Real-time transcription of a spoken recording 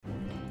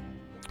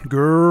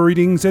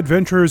Greetings,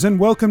 adventurers, and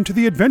welcome to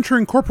the Adventure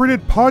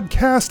Incorporated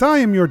podcast. I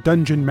am your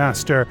Dungeon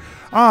Master.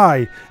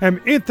 I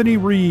am Anthony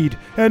Reed,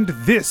 and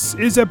this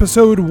is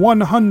episode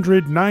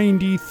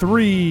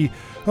 193.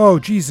 Oh,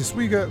 Jesus,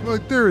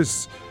 there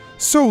is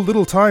so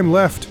little time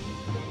left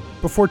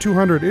before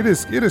 200. It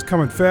is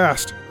coming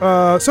fast.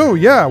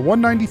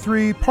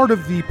 193, part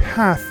of the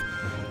path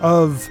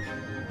of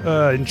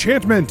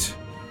enchantment.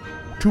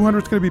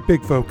 200 is going to be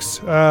big, folks.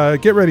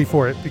 Get ready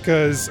for it,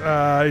 because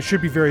it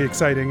should be very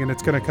exciting, and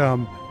it's going to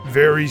come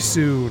very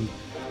soon.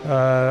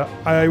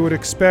 I would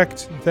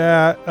expect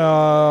that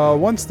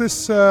once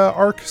this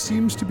arc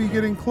seems to be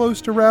getting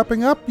close to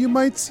wrapping up, you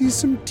might see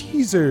some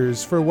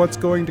teasers for what's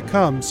going to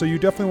come. So you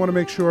definitely want to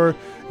make sure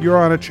you're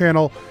on a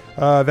channel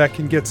that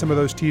can get some of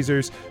those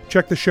teasers.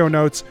 Check the show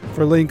notes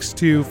for links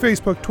to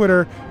Facebook,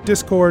 Twitter,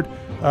 Discord,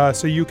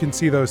 so you can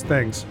see those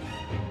things.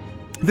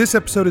 This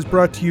episode is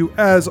brought to you,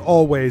 as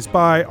always,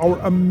 by our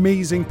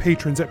amazing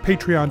patrons at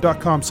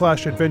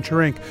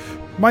patreon.com/adventureinc.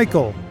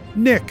 Michael,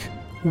 Nick,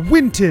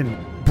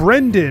 Winton,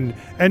 Brendan,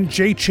 and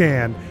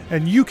J-Chan.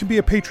 And you can be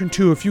a patron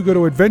too if you go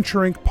to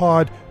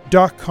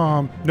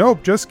adventureincpod.com.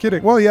 Nope, just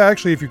kidding. Well, yeah,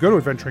 actually, if you go to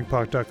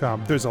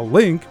adventureincpod.com, there's a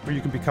link where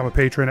you can become a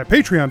patron at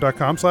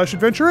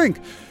patreon.com/adventureinc.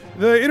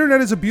 The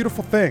internet is a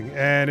beautiful thing,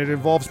 and it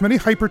involves many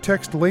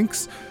hypertext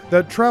links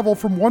that travel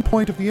from one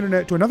point of the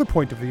internet to another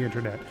point of the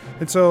internet.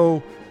 And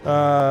so,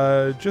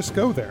 just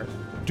go there.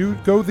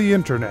 Go the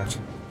internet.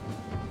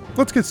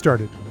 Let's get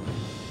started.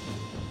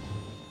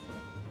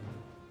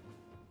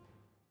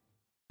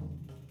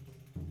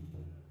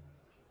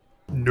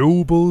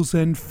 Nobles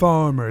and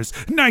farmers,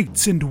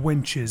 knights and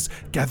wenches,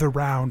 gather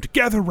round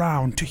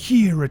to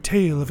hear a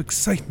tale of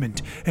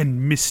excitement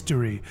and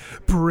mystery.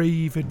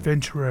 Brave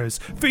adventurers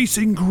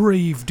facing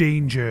grave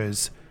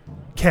dangers.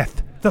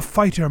 Keth, the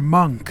fighter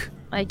monk.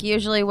 Like,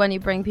 usually when you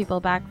bring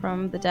people back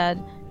from the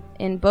dead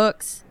in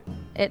books,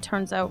 it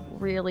turns out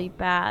really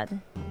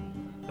bad.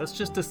 That's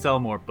just to sell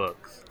more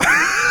books.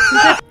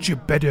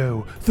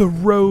 Gebedo, the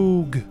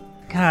rogue.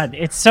 God,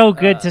 it's so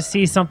good to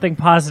see something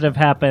positive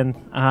happen.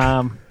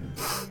 God,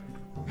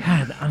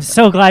 I'm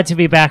so glad to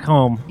be back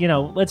home. You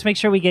know, let's make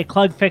sure we get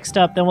Clug fixed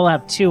up, then we'll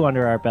have 2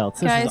 under our belts.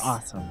 This is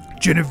awesome.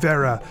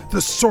 Genevera,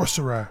 the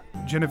sorcerer.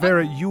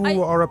 Genevera,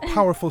 you are a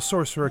powerful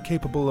sorcerer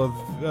capable of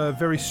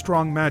very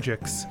strong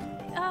magics.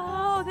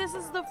 Oh, this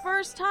is the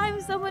first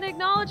time someone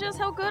acknowledges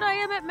how good I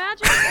am at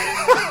magic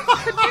and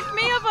convict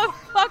me of a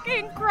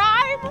fucking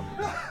crime?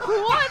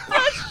 What the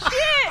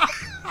shit?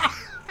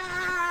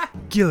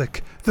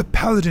 Gillick, the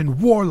paladin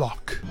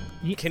warlock.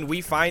 Can we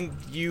find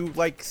you,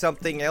 like,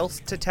 something else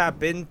to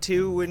tap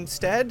into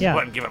instead? Yeah.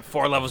 What, give up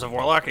 4 levels of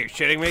Warlock? Are you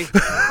shitting me?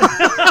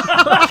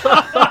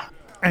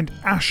 And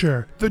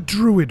Asher, the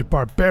druid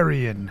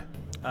barbarian.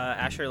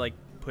 Asher,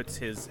 puts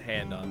his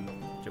hand on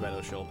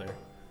Gebedo's shoulder.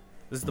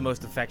 This is the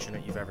most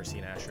affectionate you've ever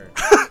seen Asher.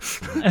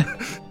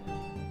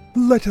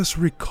 Let us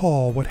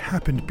recall what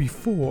happened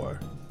before.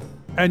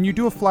 And you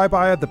do a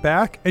flyby at the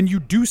back, and you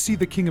do see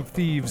the King of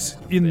Thieves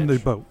in the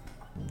boat.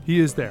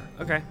 He is there.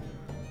 Okay.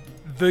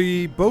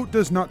 The boat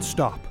does not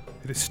stop.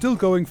 It is still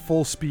going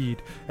full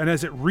speed, and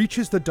as it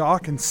reaches the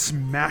dock and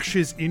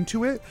smashes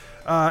into it,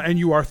 and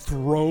you are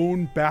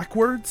thrown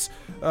backwards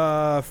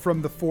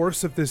from the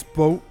force of this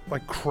boat,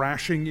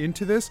 crashing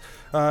into this,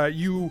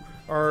 you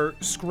are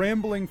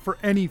scrambling for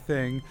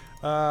anything,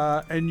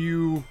 and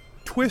you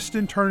twist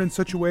and turn in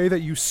such a way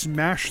that you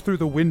smash through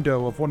the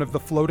window of one of the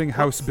floating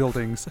house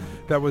buildings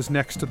that was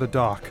next to the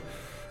dock,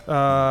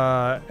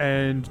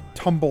 and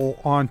tumble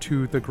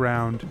onto the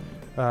ground.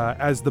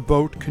 As the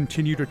boat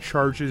continue to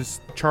charge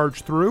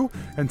through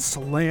and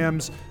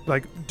slams,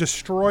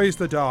 destroys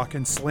the dock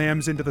and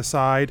slams into the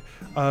side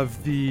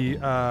of the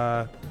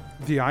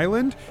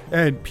island,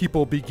 and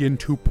people begin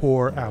to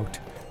pour out.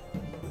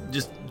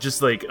 Just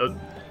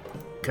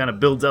kind of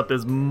builds up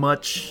as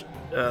much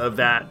of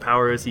that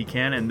power as he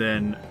can, and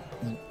then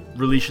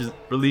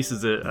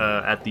releases it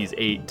at these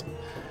 8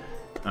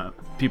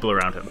 people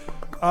around him.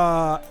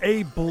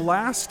 A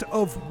blast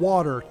of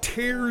water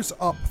tears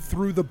up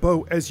through the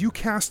boat as you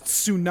cast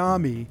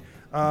Tsunami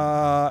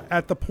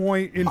at the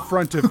point in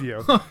front of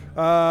you.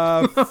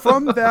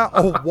 From that,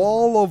 a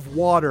wall of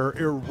water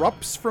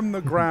erupts from the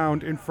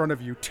ground in front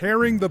of you,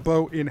 tearing the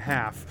boat in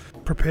half.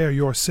 Prepare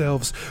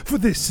yourselves, for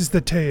this is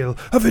the tale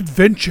of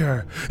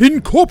Adventure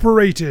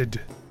Incorporated.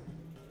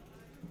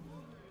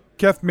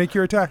 Keth, make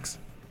your attacks.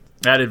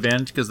 At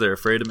advantage because they're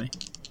afraid of me.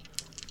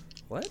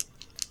 What?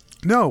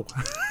 No.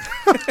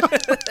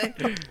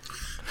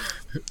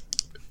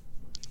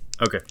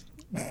 Okay.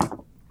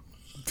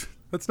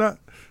 That's not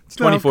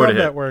 24 how to combat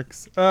hit.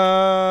 works.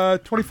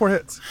 24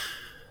 hits.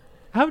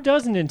 How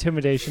does an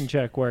intimidation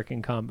check work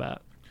in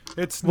combat?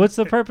 What's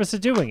the purpose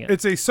of doing it?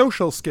 It's a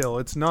social skill.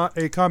 It's not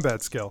a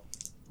combat skill.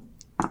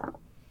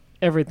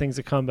 Everything's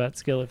a combat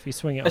skill if you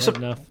swing it hard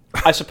enough.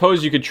 I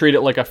suppose you could treat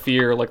it like a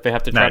fear, like they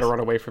have to try Nice. to run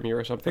away from you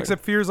or something.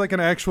 Except fear is like an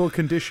actual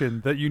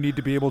condition that you need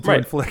to be able to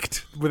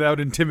inflict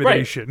without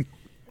intimidation.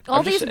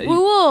 All these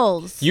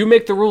rules. You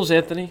make the rules,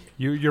 Anthony.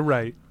 You're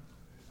right.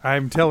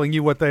 I'm telling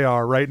you what they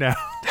are right now.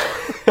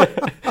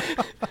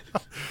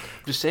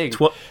 Just saying.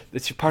 Tw-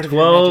 It's your part of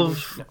your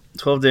imagination.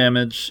 12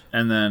 damage,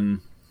 and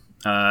then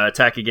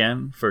attack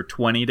again for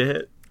 20 to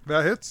hit.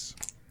 That hits.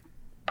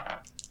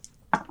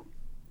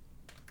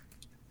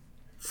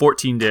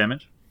 14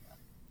 damage.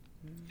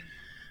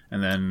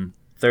 And then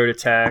third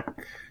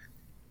attack,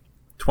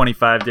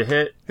 25 to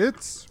hit,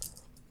 Hits.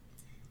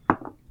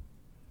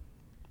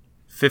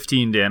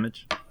 15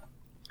 damage.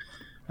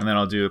 And then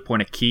I'll do a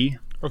point of key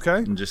Okay.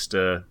 and just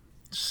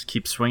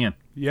keep swinging.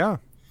 Yeah.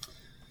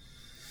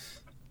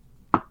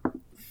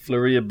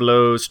 Flurry of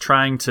blows,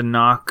 trying to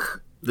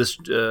knock this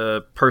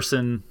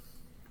person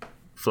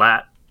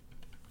flat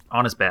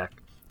on his back.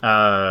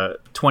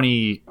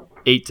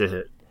 28 to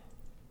hit.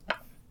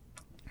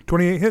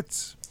 28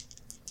 hits.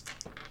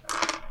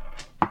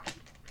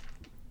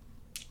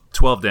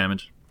 12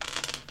 damage.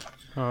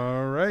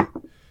 All right.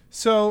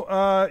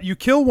 So you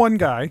kill one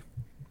guy.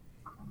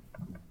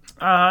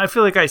 I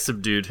feel like I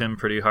subdued him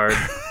pretty hard.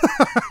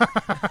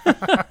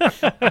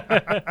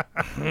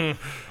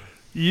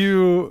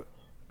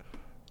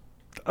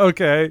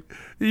 Okay.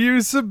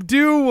 You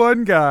subdue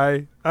one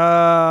guy,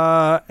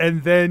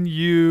 and then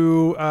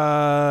you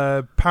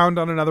pound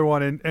on another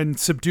one and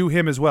subdue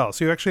him as well.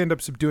 So you actually end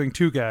up subduing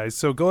two guys.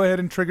 So go ahead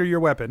and trigger your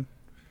weapon.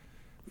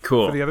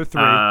 Cool. For the other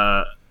three.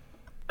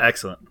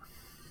 Excellent.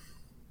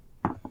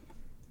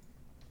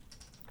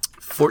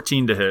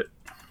 14 to hit.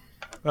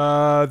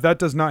 That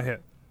does not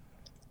hit.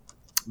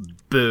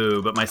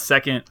 Boo. But my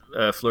second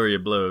flurry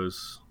of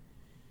blows.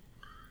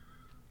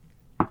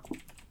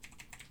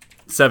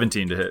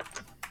 17 to hit.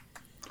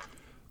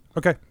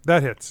 Okay,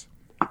 that hits.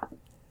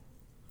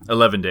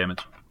 11 damage.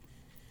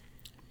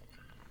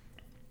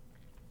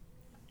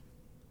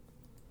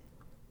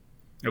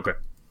 Okay.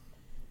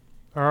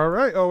 All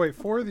right. Oh, wait.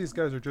 4 of these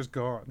guys are just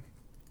gone.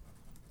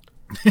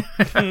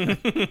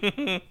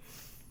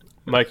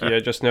 Mikey, I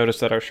just noticed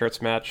that our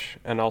shirts match,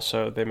 and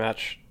also they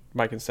match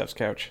Mike and Steph's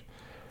couch.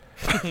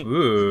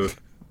 Ooh.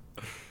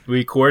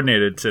 We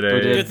coordinated today.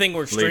 We did. Good thing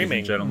we're ladies streaming.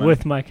 and gentlemen.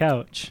 With my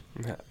couch.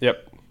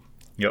 Yep.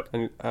 Yep.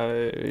 And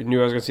I knew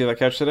I was going to see that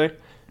couch today,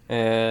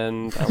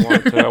 and I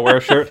wanted to wear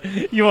a shirt.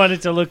 You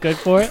wanted to look good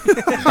for it?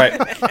 Right.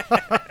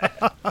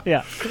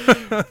 Yeah.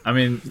 I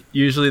mean,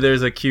 usually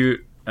there's a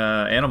cute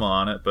animal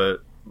on it, but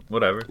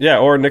whatever. Yeah,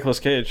 or Nicolas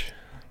Cage.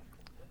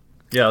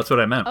 Yeah, that's what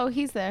I meant. Oh,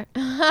 he's there.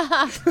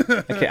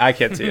 I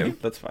can't see him.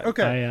 That's fine.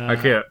 Okay. I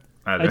can't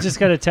either. I just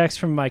got a text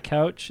from my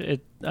couch.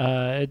 It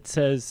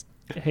says,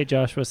 "Hey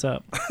Josh, what's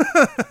up?"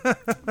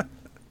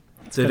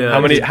 Did,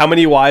 How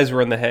many Y's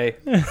were in the hay?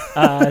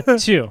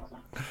 2.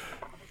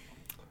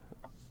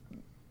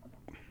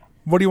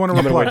 What do you want to I'm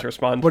gonna reply? wait to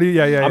respond. What do you?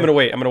 Yeah. I'm gonna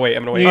wait. I'm gonna wait. You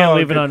gonna Oh,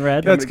 leave it good. on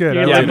red? That's good.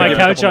 You're Yeah, gonna leave my give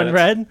it a couch couple on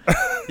red?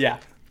 Yeah.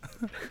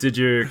 Did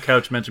your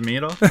couch mention me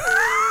at all?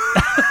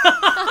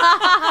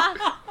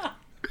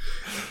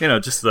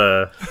 Just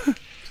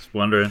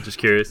wondering, just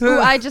curious. Ooh,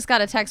 I just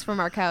got a text from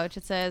our couch.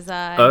 It says,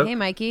 "Hey,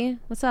 Mikey,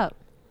 what's up?"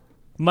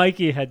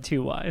 Mikey had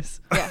 2 Y's.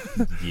 Yeah.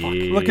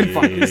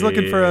 Yeah. He's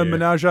looking for a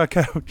menage a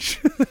couch.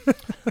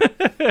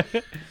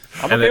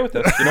 I'm And okay it- with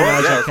this. You know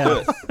what? Yeah,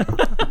 let's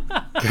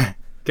do it.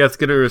 Kev's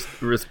gonna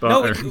respond.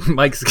 No, or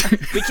Mike's.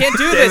 We can't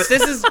do this.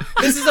 This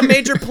is a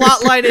major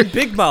plot line in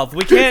Big Mouth.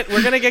 We can't.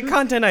 We're gonna get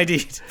content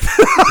ID'd.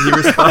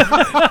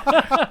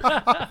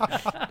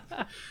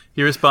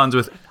 He responds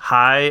with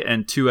hi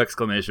and 2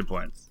 exclamation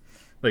points.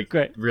 Like,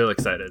 Great. real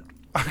excited.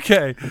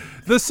 Okay.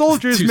 The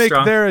soldiers Too make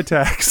strong. their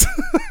attacks.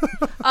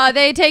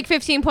 They take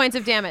 15 points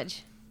of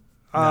damage.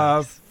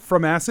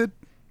 From acid?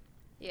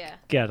 Yeah.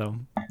 Get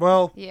him.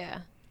 Well,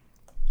 Yeah.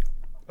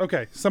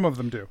 okay. Some of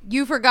them do.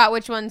 You forgot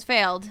which ones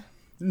failed.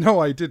 No,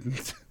 I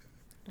didn't.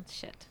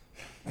 Shit.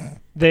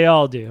 They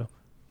all do.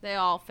 They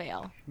all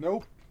fail.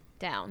 Nope.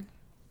 Down.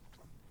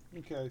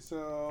 Okay,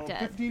 so Dead.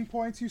 15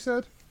 points, you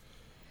said?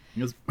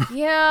 He goes,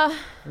 Yeah.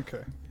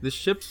 Okay. this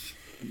ship's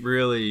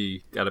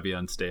really got to be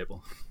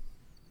unstable.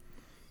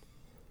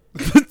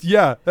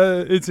 Yeah,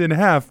 it's in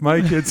half,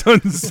 Mike. It's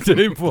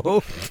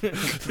unstable.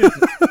 It's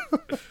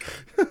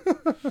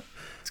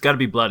got to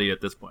be bloody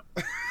at this point.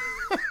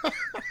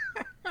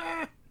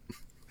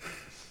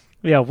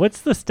 Yeah, what's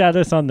the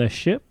status on the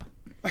ship?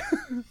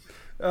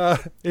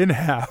 In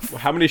half.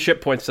 How many ship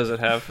points does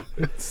it have?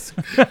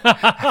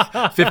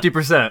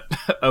 50%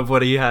 of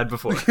what he had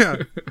before. Yeah.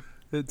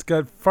 It's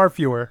got far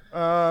fewer.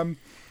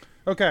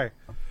 Okay.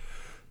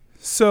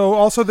 So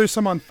also there's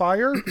some on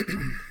fire.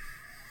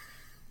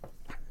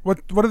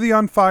 What do the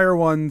on fire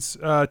ones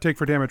take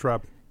for damage,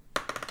 Rob?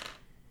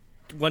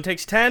 One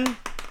takes 10.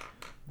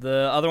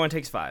 The other one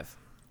takes 5.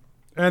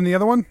 And the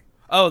other one?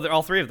 Oh, they're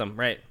all 3 of them.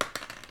 Right.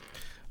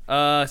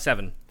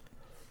 7.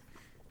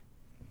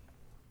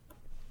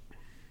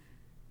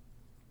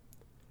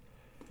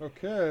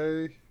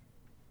 Okay.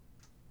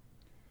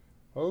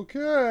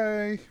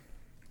 Okay.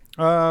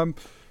 Okay.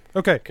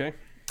 Okay.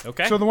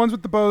 Okay. So the ones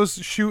with the bows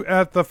shoot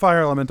at the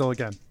fire elemental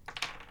again.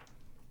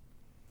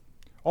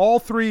 All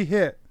 3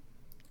 hit.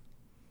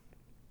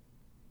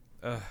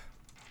 Ugh.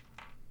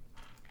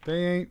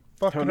 They ain't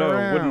fucking Oh no,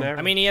 around. wooden arrow.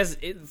 I mean, he has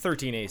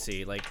 13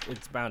 AC. Like,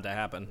 it's bound to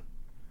happen.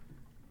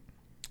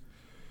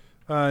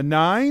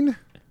 9.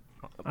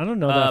 I don't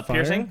know that fire.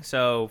 Piercing.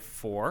 So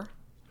 4,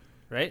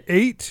 right?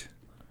 8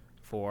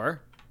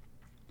 4.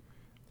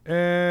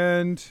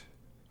 and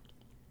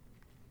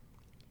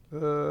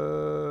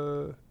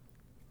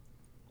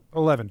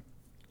 11.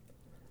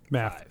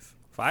 Math.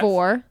 5.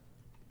 4.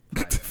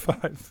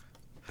 5.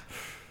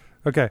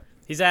 Okay.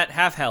 He's at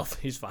half health.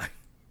 He's fine.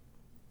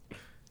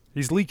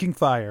 He's leaking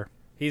fire.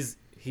 He's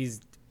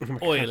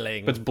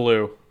oiling. It's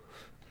blue.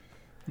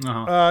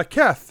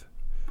 Keth.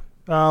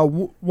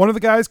 One of the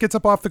guys gets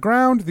up off the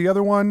ground. The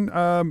other one,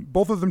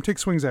 both of them take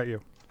swings at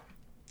you.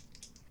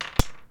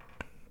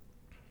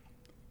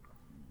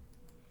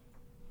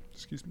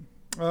 Excuse me.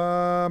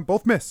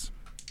 Both miss.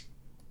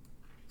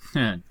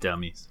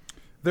 Dummies.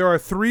 There are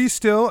 3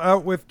 still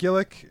out with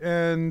Gillick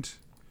and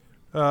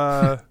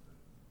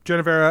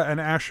Genevera and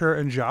Asher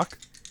and Jacques.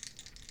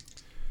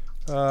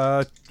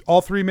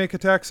 All 3 make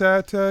attacks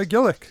at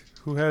Gillick,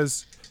 who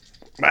has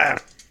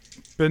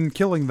been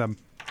killing them.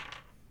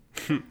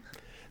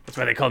 That's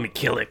why they call me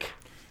Killick.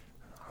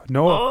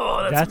 No.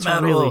 Oh, That's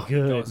metal. really That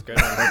good. was good.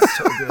 That's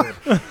so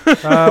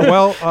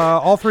good.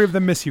 All 3 of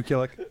them miss you,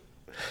 Gillick.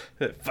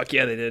 Fuck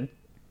yeah, they did.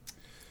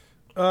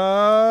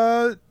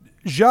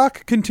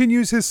 Jacques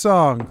continues his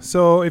song.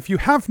 So if you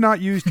have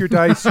not used your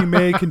dice, you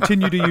may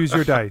continue to use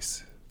your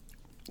dice.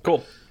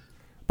 Cool.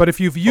 But if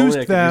you've Only I used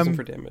could use them them,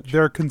 for damage.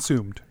 they're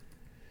consumed.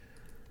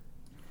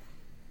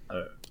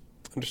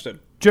 Understood.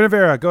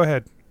 Genevera, go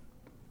ahead.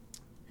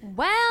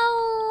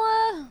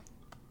 Well,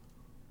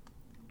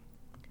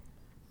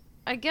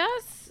 I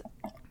guess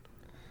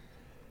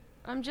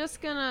I'm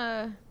just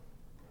gonna.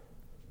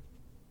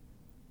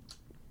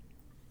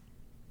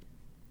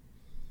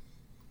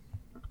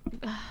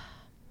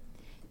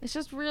 It's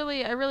just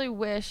really, I really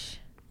wish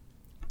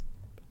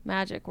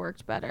magic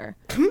worked better.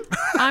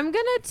 I'm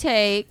gonna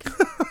take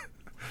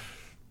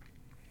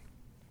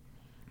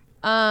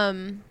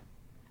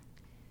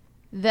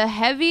the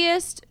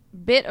heaviest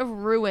bit of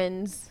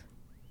ruins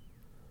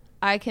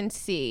I can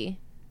see.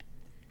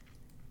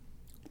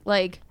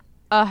 Like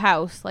a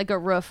house, like a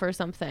roof or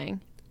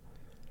something.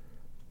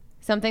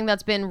 Something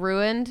that's been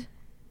ruined.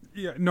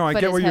 Yeah, no, I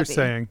But get it's what you're heavy.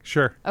 saying.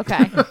 Sure.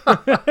 Okay.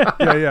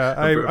 Yeah.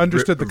 I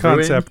understood the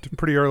concept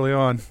pretty early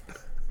on.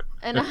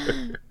 And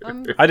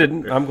I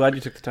didn't. I'm glad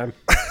you took the time.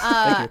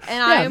 I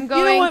am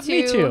going you know what? to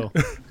Me too.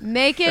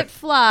 make it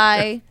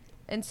fly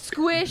and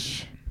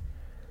squish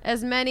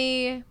as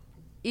many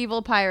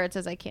evil pirates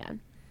as I can.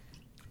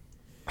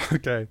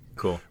 Okay.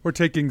 Cool. We're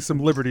taking some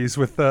liberties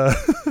with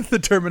the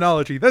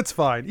terminology. That's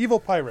fine. Evil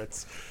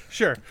pirates.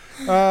 Sure.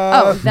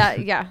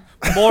 Yeah.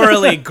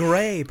 Morally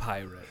gray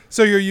pirate.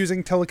 So you're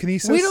using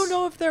telekinesis? We don't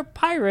know if they're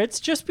pirates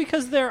just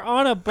because they're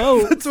on a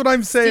boat. That's what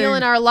I'm saying.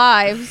 Stealing our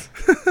lives.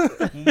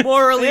 They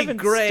Morally haven't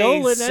gray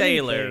stolen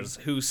sailors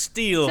who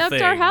steal Except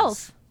things. our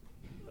health.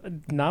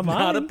 Not mine.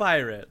 Not a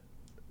pirate.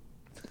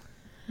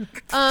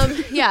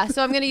 Yeah,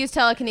 so I'm going to use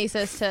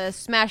telekinesis to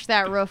smash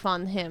that roof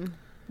on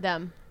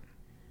them.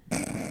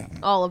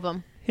 All of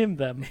them.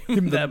 them.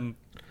 Them.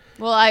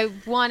 Well, I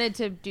wanted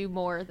to do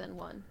more than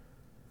one.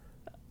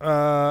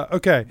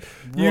 Okay.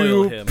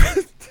 Royal him.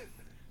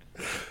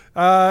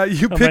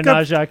 You A pick up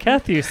menage a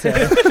quatre, you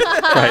say.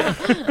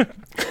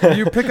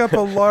 you pick up a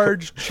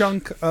large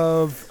chunk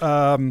of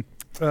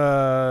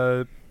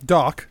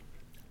dock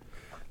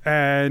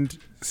and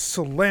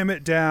slam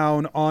it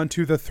down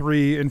onto the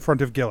 3 in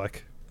front of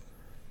Gillick.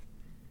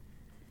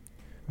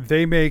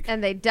 They make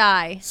And they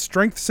die.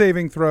 strength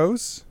saving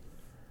throws,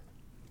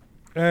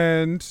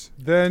 and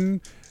then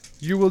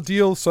you will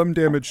deal some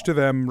damage to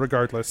them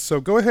regardless.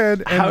 So go ahead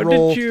and How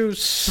roll. did you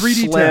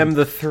 3d10. slam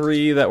the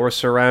 3 that were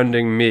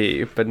surrounding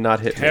me, but not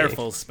hit me?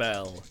 Careful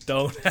spell.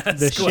 Don't ask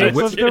The shape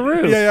questions. of the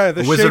roof. Yeah,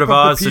 the Wizard shape of of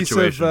Oz the piece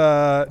situation.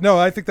 of. No,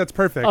 I think that's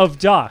perfect. Of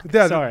Doc.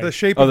 Yeah, Sorry. the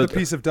shape Oh, of the- the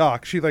piece of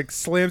dock. She like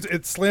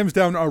slams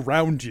down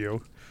around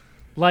you.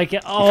 like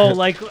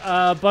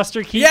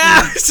Buster Keaton. Yeah,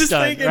 I was just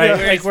stunt, thinking right? it,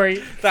 where Like where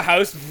The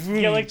house.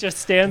 Gillick just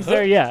stands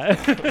there. Yeah.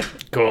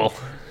 Cool.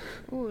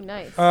 Ooh,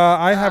 nice.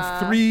 I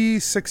have 3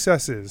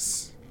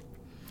 successes.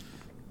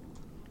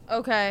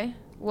 Okay.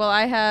 Well,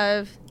 I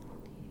have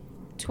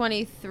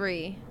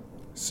 23.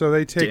 So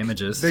they take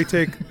Damages. They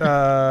take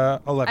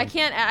 11. I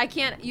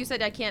can't. You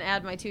said I can't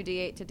add my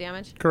 2d8 to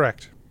damage.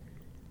 Correct.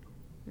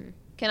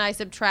 Can I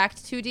subtract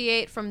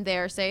 2d8 from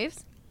their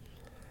saves?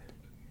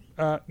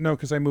 No,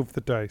 because I moved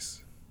the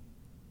dice.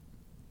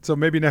 So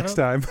maybe next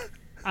time.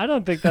 I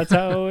don't think that's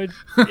how it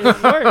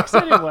works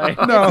anyway.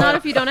 No. It's not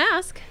if you don't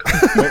ask.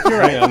 You're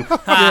right. You're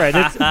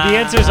right. The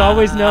answer's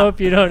always no if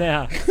you don't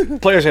ask.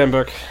 Player's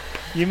handbook.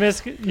 You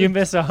miss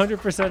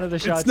 100% of the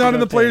shots. It's not you in the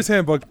don't player's take.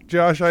 handbook,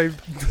 Josh.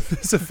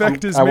 This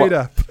effect is I wa- made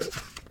up.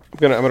 I'm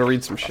gonna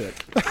read some shit.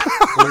 I'm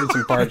gonna read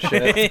some bard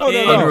shit.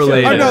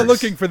 Unrelated. I'm not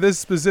looking for this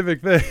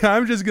specific thing.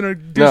 I'm just gonna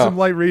do No. some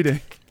light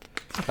reading.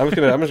 I'm just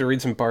gonna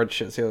read some bard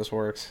shit. See how this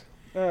works.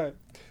 All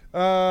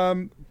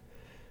right.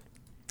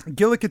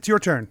 Gillick, it's your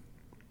turn.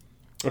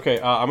 Okay,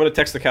 I'm gonna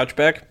text the couch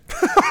back.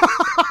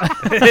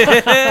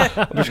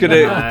 I'm just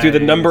gonna do the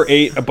number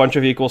 8, a bunch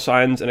of equal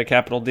signs, and a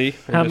capital D.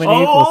 And How just-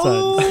 many equal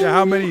signs? Yeah,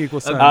 how many equal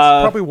signs?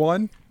 Uh, Probably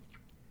 1.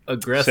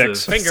 aggressive.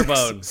 Six. Finger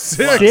bone.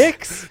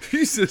 Six.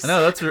 Jesus. I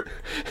know that's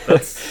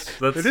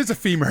It is a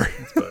femur.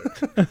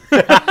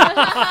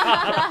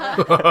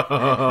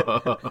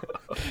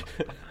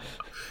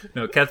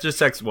 No, Keth just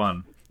text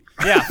 1.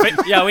 Yeah,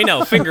 yeah, we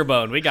know. Finger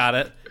bone. We got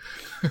it.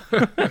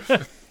 All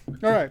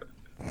right.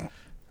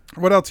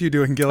 What else are you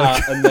doing,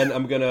 Gillick? And then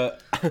I'm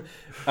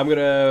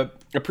gonna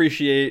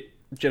appreciate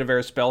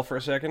Genevera's spell for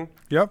a second.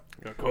 Yep.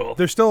 Oh, cool.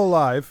 They're still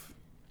alive.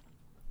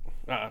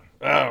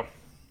 Oh,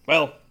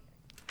 well.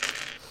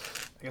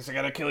 I guess I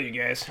gotta kill you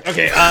guys.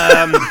 Okay.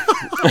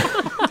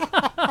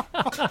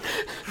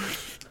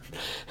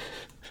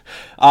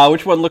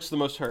 Which one looks the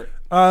most hurt?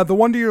 The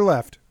one to your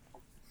left.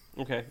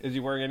 Okay. Is he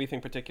wearing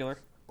anything particular,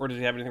 or does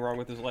he have anything wrong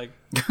with his leg?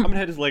 I'm gonna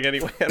hit his leg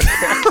anyway.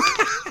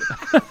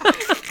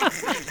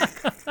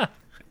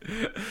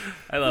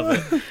 I love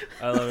it.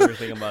 I love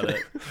everything about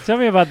it. Tell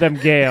me about them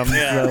gams,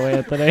 though,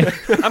 Anthony.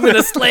 I'm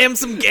gonna slam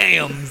some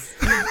gams.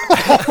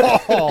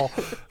 Oh,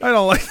 I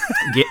don't like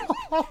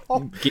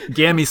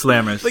Gammy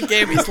slammers. The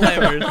gammy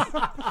slammers.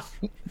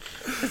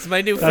 It's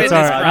my new That's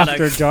fitness our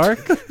product. After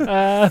Dark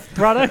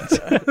product.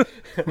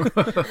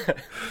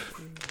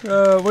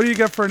 what do you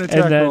get for an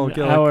attack And then roll,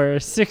 Gillick? our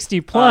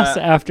 60 plus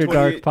After 20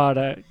 Dark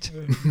product.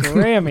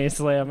 Grammy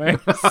Slammers.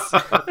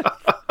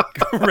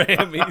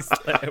 Grammy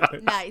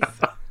slammers. Nice.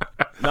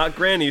 Not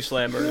Granny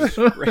Slammers.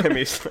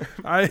 Grammy Slammers.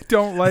 I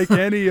don't like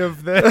any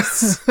of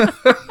this.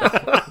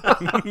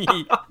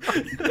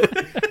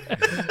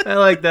 I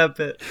like that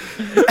bit.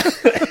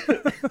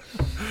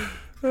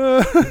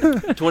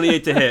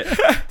 28 to hit.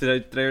 Did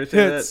I already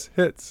say Hits.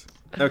 that?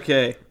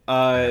 Okay.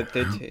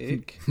 They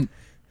take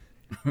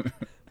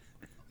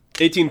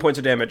 18 points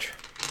of damage.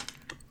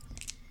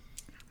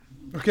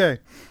 Okay.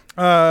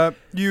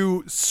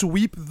 You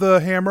sweep the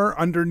hammer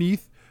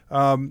underneath,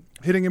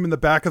 hitting him in the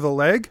back of the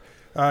leg.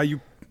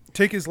 You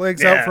take his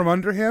legs out from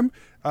under him,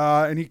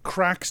 and he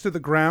cracks to the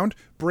ground,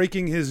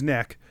 breaking his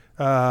neck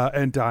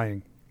and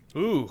dying.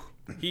 Ooh,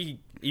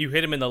 you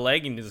hit him in the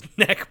leg and his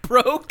neck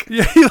broke.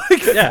 Yeah, he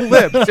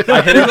flipped. He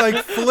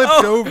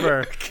flipped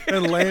over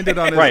and landed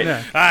on his Right.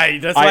 neck. Aye,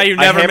 that's why you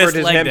I never hammered miss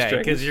his leg day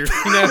hamstring. because you're.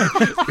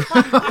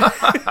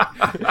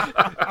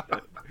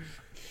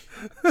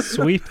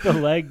 Sweep the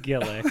leg,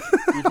 Gillick.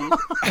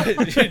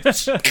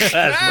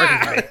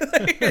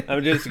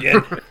 I'm just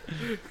kidding.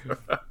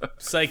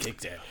 Psychic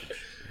damage.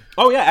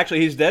 Oh yeah,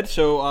 actually he's dead.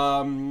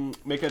 So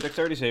make a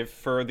dexterity save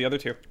for the other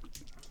two.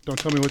 Don't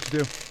tell me what to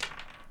do.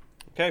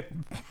 Okay,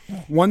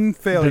 One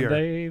failure,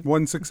 they-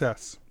 one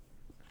success.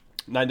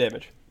 9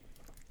 damage.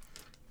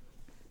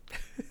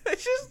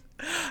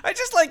 I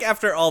just like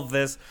after all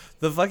this,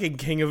 the fucking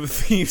King of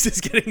Thieves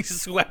is getting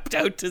swept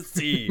out to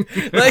sea.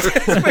 Like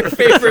that's my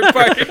favorite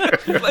part.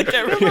 Like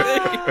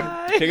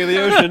everything. King of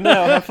the ocean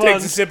now. Have fun.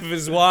 Takes a sip of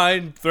his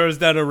wine, throws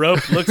down a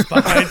rope, looks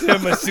behind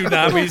him. A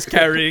tsunami's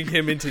carrying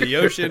him into the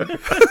ocean.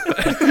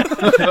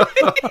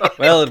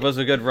 Well, it was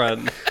a good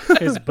run.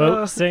 His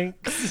boat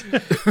sinks.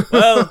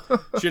 Well,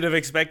 should have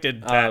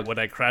expected that when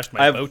I crashed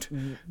my I have boat.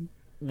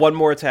 one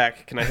more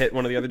attack. Can I hit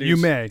one of the other dudes? You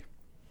may.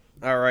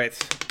 All right.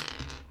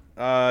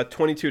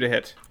 22 to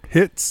hit.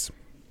 Hits.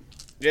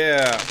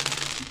 Yeah.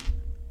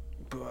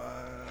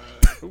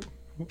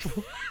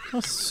 Oh,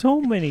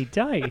 so many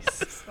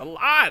dice. A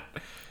lot.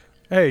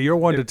 Hey, you're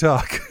one to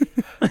talk.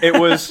 It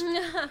was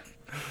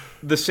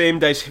the same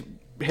dice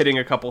hitting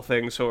a couple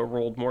things, so it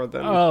rolled more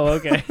than. Oh,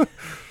 okay.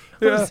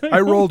 Yeah, I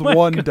rolled my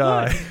one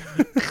God.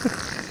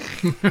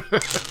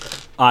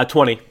 die.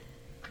 20.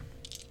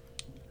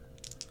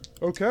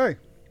 Okay.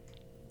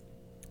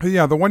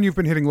 Yeah, the one you've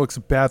been hitting looks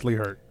badly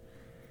hurt.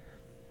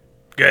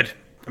 Good.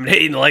 I'm gonna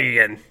hit you in the leg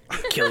again.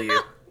 Kill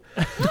you.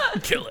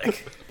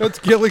 Killick. That's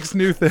Gillick's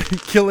new thing.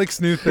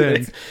 Gillick's new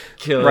thing.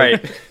 Kill.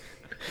 Right.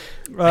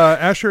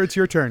 Asher, it's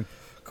your turn.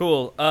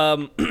 Cool.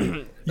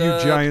 You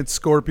giant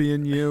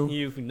scorpion, you.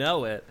 You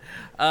know it.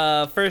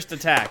 First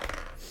attack.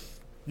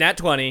 Nat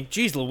 20.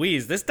 Jeez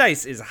Louise, this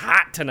dice is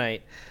hot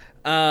tonight.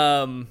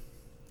 Where's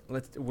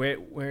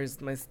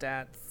my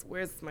stats?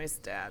 Where's my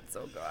stats?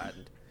 Oh god.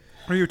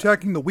 Are you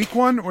attacking the weak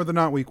one or the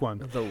not weak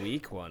one? The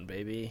weak one,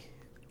 baby.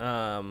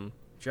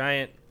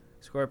 Giant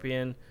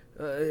scorpion.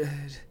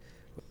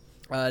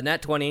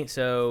 Nat 20,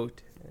 so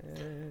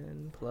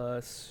 10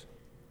 plus.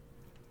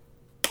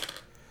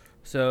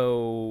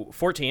 So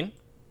 14.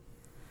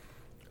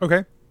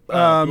 Okay.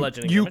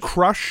 Bludgeoning You damage.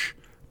 crush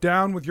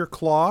down with your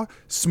claw,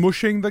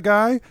 smushing the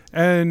guy,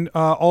 and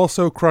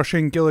also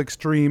crushing Gillick's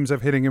dreams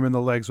of hitting him in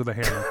the legs with a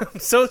hammer. I'm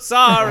so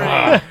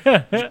sorry.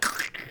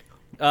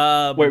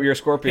 Wait, you're a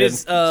scorpion.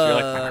 His so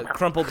you're like,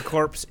 crumpled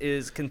corpse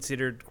is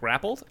considered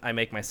grappled. I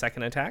make my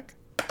second attack.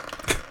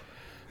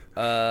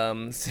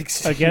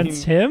 16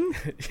 Against him?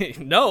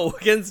 No,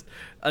 against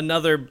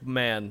another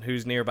man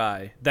who's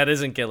nearby. That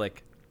isn't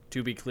Gillick,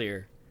 to be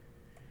clear.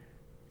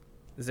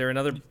 Is there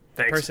another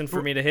person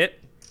for me to hit?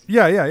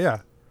 Yeah.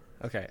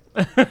 Okay.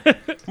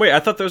 Wait, I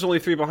thought there was only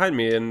 3 behind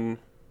me, and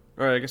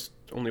or I guess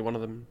only one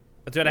of them.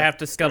 Did I have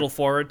to scuttle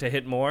forward to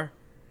hit more?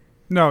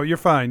 No, you're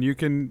fine. You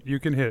can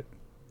hit.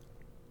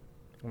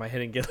 Am I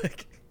hitting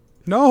Gillick?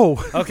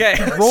 No. Okay,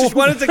 Roll. just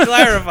wanted to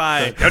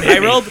clarify.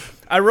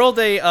 I rolled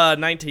a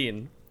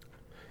 19.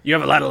 You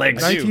have a lot of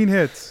legs. 19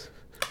 hits.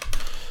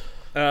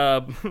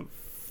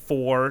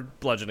 4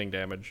 bludgeoning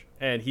damage,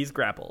 and he's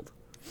grappled.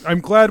 I'm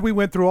glad we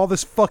went through all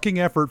this fucking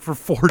effort for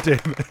 4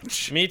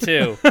 damage. Me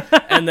too.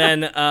 And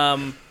then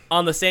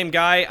on the same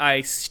guy,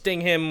 I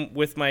sting him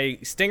with my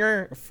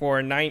stinger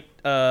for 9.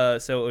 So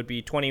it would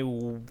be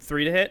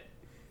 23 to hit.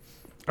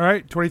 All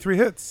right, 23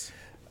 hits.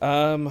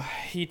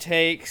 He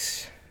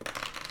takes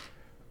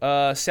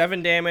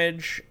 7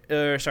 damage.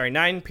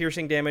 9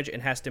 piercing damage,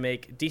 and has to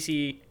make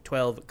DC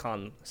 12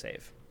 con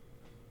save.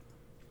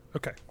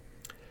 Okay.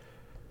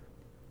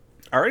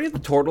 Are any of the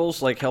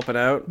turtles like helping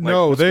out? Like,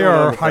 No, what's they going on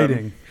are with them?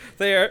 hiding.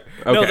 They are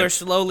Okay. they're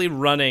slowly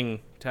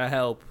running to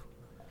help,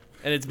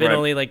 and it's been Right.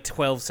 only like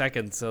 12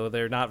 seconds, so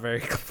they're not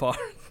very far.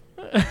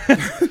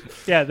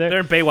 Yeah, They're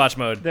in Baywatch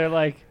mode. they're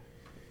like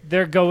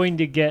they're going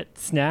to get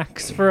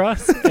snacks for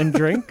us and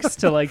drinks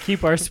to like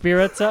keep our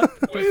spirits up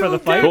for the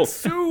fight. Cool.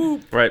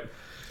 Soup. Right.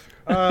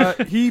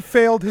 He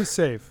failed his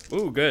save.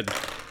 Ooh, good.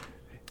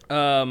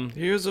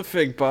 Here's a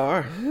fig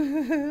bar.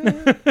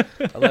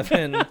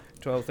 11,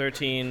 12,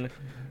 13,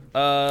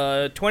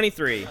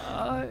 23.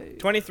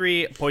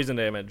 23 poison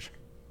damage.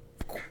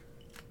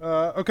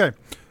 Okay.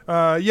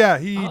 Yeah,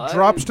 he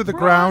drops to the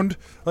ground,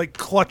 like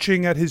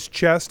clutching at his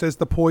chest as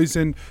the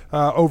poison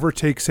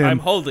overtakes him. I'm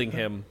holding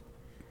him.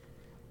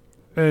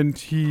 And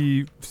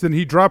then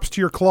he drops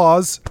to your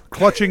claws,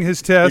 clutching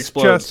his chest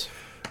Explodes.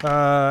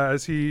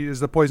 as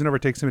the poison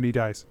overtakes him and he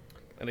dies.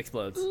 And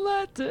explodes.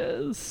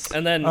 Lettuce.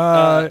 And then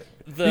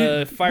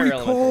the fire We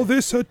elemental. call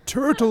this a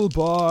turtle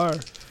bar.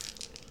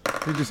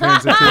 He just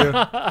hands it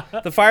to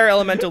you. The fire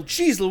elemental,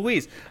 jeez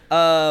Louise.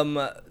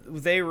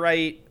 They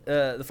write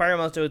the fire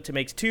elemental to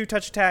make 2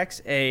 touch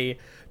attacks, a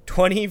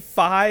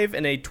 25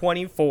 and a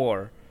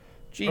 24.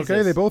 Jesus.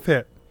 Okay, they both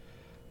hit.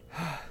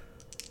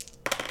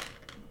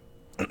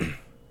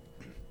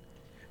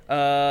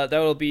 That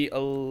will be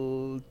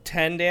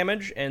 10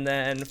 damage, and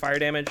then fire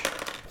damage,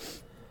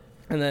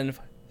 and then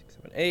 5, 6,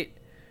 7, 8,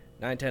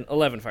 9, 10,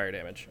 11 fire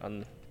damage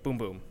on Boom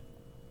Boom.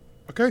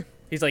 Okay,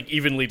 He's like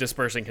evenly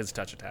dispersing his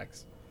touch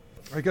attacks.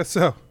 I guess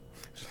so.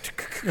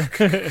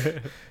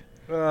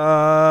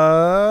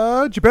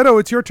 Geppetto,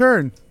 it's your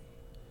turn.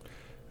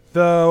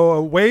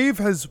 The wave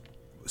has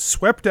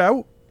swept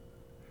out.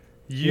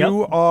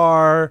 You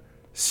are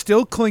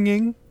still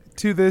clinging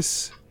to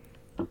this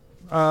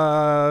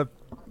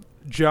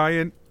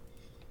giant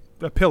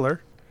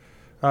pillar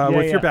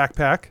with your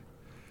backpack,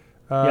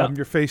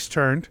 your face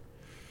turned.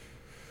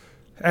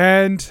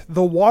 And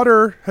the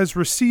water has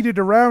receded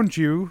around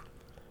you,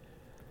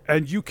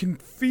 and you can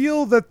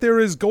feel that there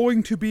is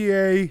going to be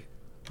a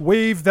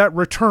wave that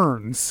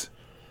returns,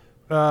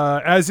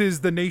 as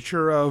is the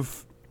nature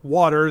of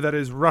water that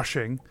is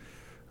rushing.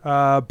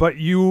 But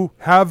you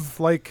have,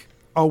 like,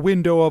 a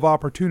window of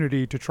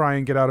opportunity to try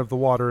and get out of the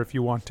water if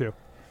you want to.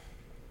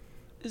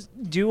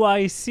 Do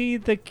I see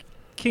the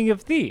King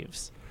of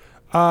Thieves?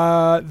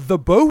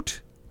 The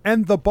boat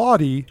and the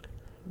body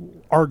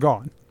are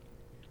gone.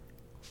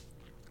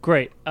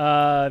 Great.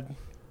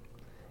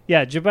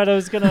 Yeah,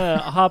 Geppetto's gonna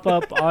hop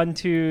up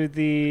onto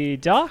the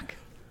dock.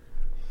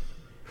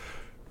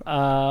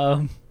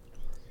 And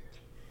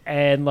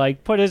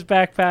like put his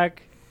backpack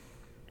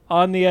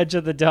on the edge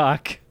of the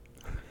dock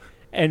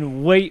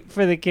and wait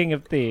for the King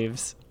of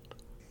Thieves.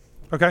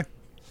 Okay.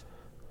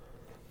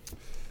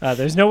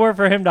 There's nowhere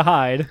for him to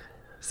hide,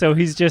 so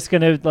he's just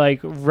gonna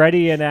like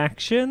ready an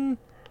action.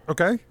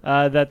 Okay.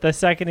 That the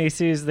second he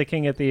sees the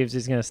King of Thieves,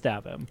 he's gonna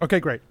stab him Okay,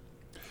 great.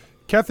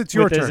 Keth, it's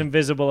your with his turn.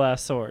 invisible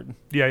ass sword.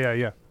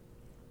 Yeah.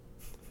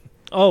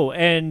 Oh,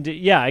 and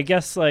yeah, I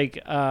guess like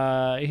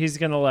he's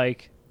gonna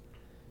like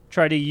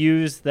try to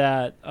use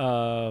that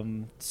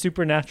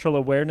supernatural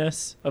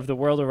awareness of the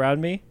world around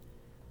me.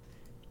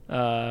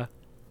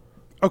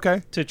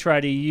 Okay. To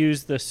try to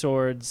use the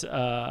sword's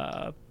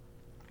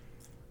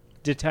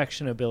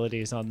detection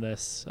abilities on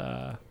this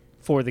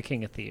for the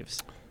King of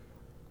Thieves.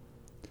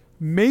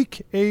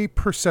 Make a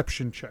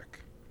perception check.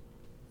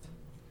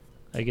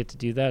 I get to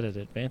do that at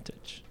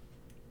advantage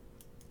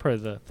per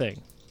the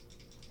thing.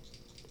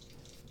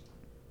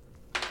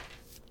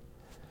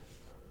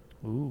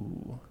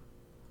 Ooh.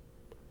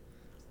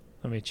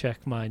 Let me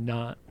check my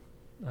not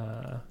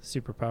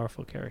super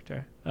powerful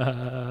character.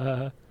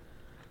 That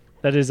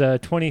is a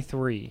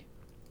 23.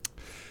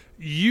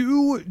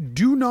 You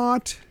do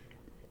not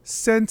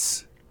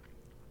sense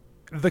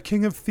the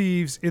King of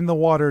Thieves in the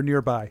water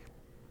nearby.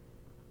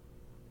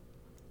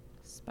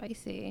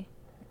 Spicy.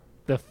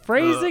 The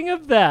phrasing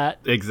of that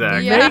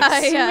Exactly. Yeah.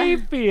 makes me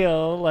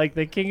feel like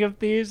the King of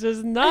Thieves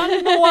is not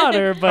in the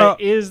water, but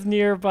is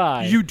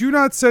nearby. You do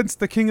not sense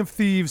the King of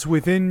Thieves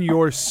within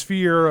your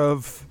sphere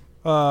of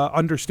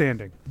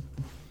understanding.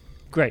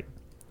 Great.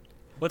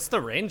 What's the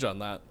range on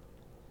that?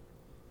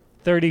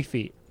 30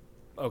 feet.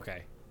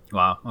 Okay.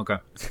 Wow. Okay.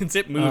 Since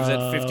it moves at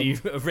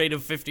a rate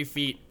of 50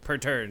 feet per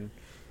turn.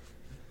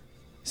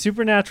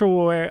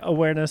 supernatural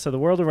awareness of the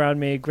world around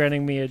me,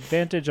 granting me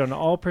advantage on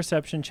all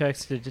perception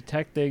checks to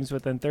detect things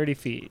within 30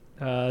 feet.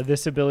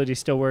 This ability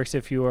still works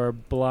if you are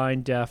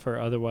blind, deaf, or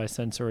otherwise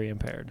sensory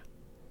impaired.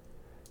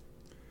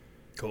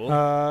 Cool.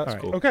 right.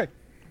 Cool. Okay.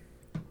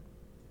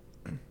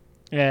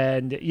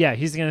 And yeah,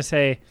 he's gonna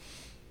say,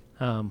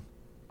 "All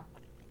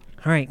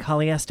right,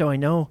 Caliesto, I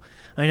know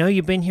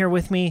you've been here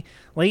with me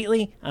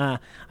lately. I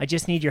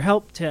just need your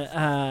help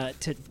to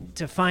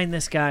find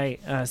this guy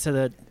so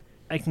that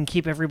I can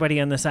keep everybody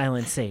on this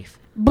island safe."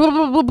 He's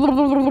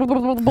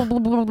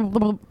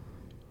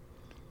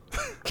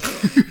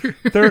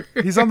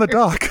on the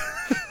dock.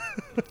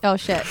 Oh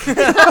shit.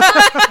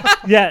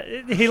 Yeah,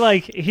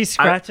 he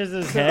scratches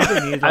his head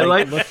and he I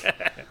like,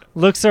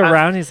 looks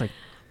around. He's like,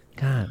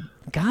 "God,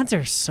 gods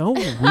are so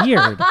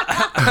weird."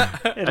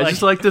 I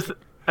just like to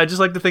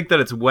think that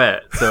it's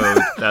wet, so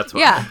that's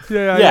why. Yeah.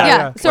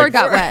 Yeah. Sword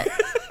got wet.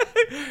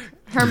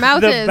 Her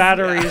mouth The is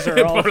batteries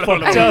are all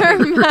fucked up. her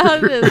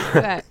mouth is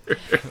wet.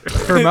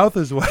 Her mouth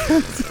is wet.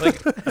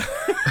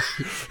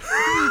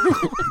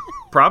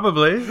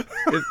 Probably.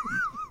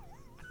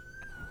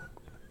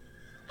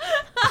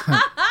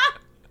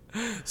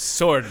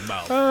 Sword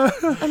mouth.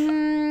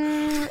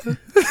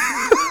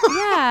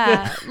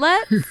 Yeah.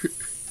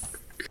 Let's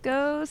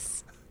go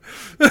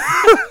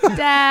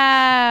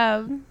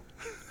stab.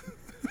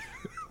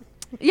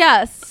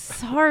 Yeah,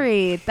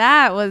 sorry.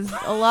 That was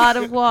a lot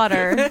of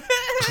water.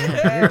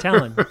 Yeah,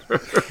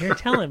 you're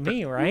telling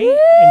me, right?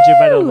 And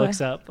Gebetto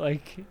looks up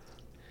like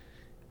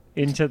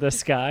into the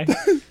sky.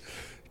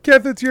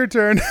 Keth, it's your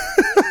turn.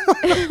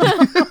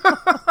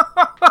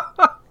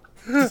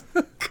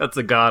 Cuts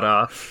a god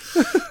off.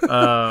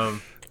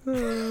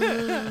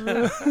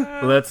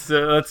 Let's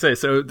say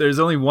so. There's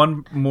only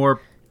one more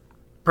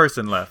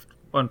person left.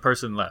 One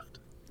person left.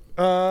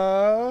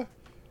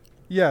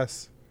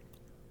 Yes.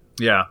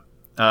 Yeah.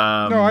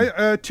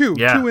 No, two.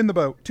 yeah. Two in the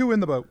boat.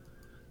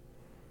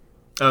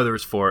 Oh, there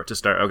was 4 to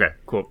start. Okay,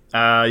 cool.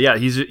 Yeah,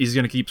 he's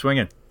gonna keep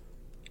swinging.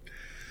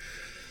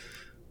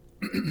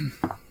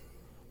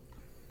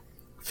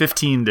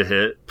 15 to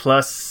hit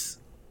plus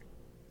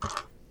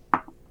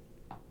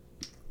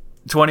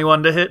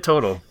 21 to hit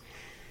total.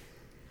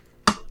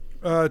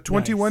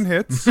 21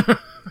 hits.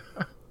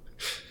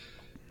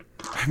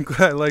 I'm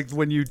glad, like,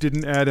 when you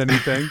didn't add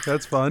anything.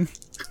 That's fun.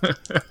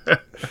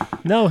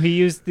 No, he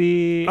used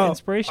the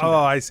inspiration. Oh,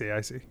 I see.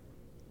 I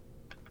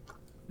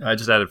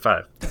just added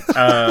 5.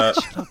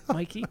 Shut up,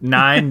 Mikey.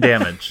 9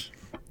 damage.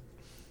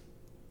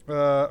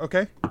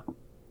 Okay.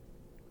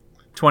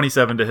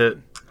 27 to hit.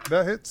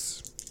 That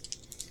hits.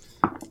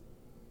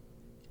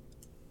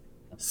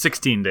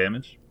 16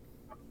 damage.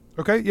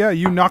 Okay, yeah,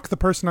 you knock the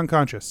person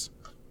unconscious.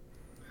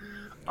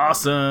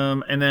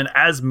 Awesome. And then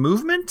as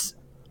movement,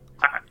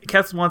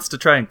 Keth wants to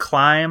try and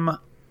climb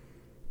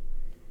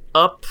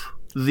up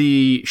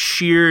the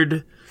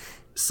sheared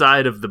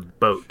side of the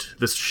boat,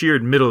 the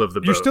sheared middle of the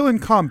boat. You're still in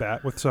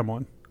combat with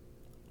someone.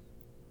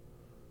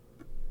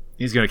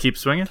 He's going to keep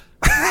swinging?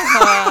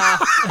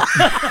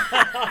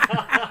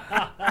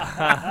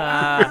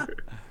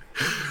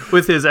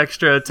 With his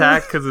extra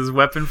attack because his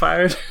weapon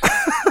fired.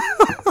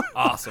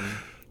 Awesome.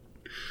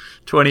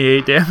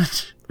 28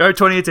 damage. Or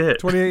 28 to hit.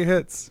 28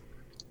 hits.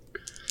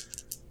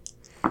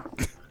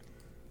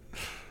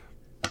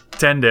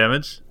 10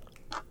 damage.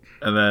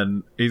 And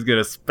then he's going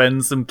to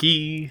spend some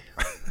key.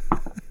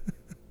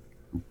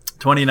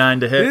 29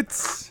 to hit.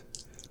 Hits.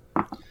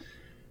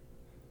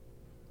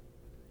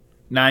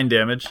 9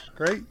 damage.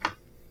 Great.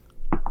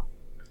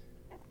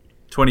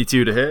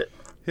 22 to hit.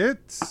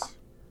 Hits.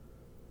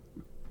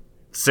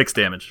 6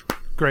 damage.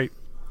 Great.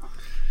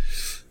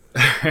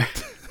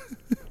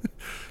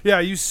 Yeah,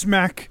 you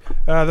smack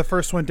the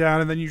first one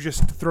down, and then you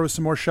just throw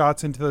some more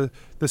shots into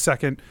the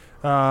second.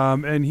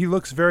 And he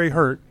looks very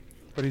hurt,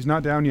 but he's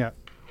not down yet.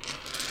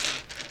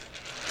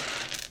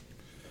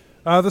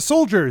 The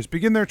soldiers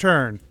begin their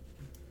turn.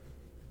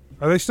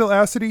 Are they still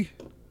acidy?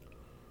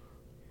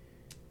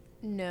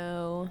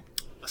 No.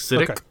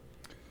 Acidic. Okay.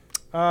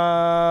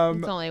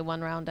 It's only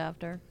one round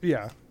after.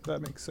 Yeah,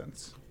 that makes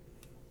sense.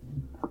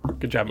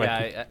 Good job,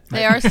 Mikey. Yeah,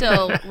 They are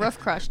still roof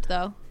crushed,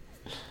 though.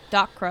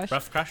 Dock crushed.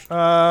 rough crush. I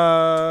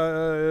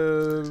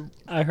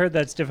heard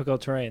that's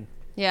difficult terrain.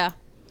 Yeah.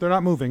 They're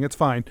not moving. It's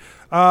fine.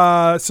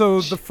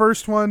 So the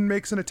first one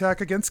makes an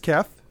attack against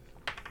Keth.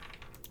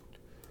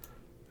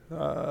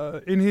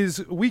 In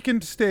his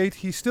weakened state,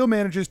 he still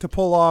manages to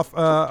pull off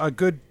a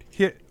good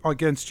hit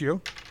against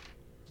you.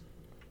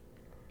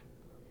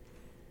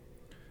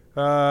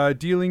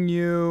 Dealing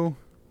you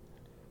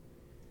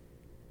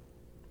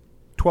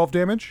 12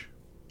 damage.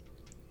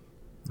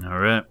 All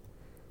right.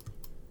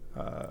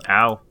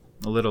 Ow.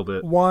 A little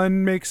bit.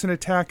 One makes an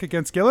attack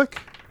against Gillick.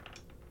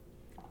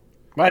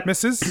 What?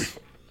 Misses.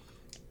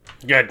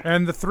 Good.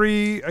 And the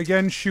 3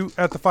 again shoot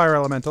at the fire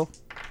elemental.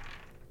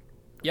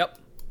 Yep.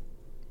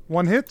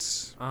 1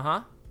 hits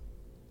Uh-huh.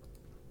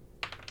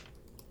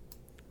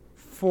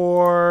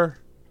 for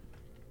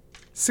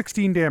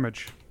 16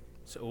 damage.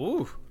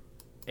 So,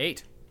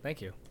 8.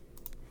 Thank you.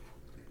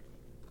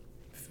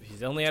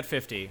 He's only at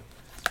 50.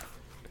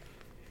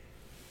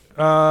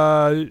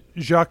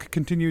 Jacques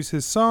continues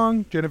his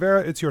song.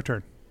 Genevera, it's your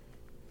turn.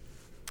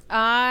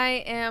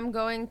 I am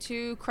going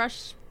to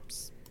crush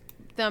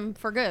them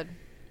for good.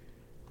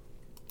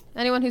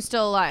 Anyone who's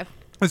still alive.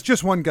 It's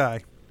just one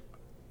guy.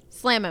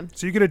 Slam him.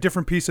 So you get a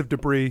different piece of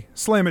debris.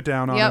 Slam it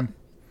down on him.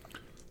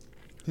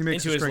 He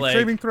makes Into a his strength leg.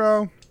 saving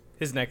throw.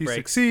 His neck He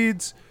breaks.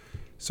 succeeds.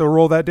 So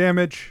roll that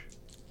damage.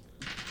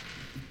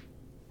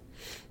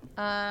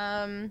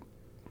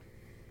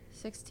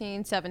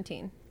 16,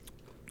 17.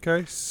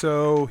 Okay,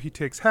 so he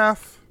takes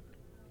half.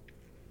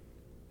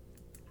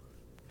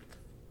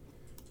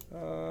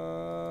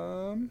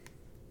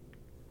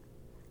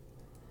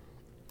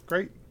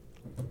 Great.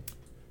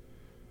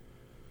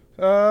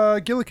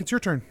 Gillick, it's your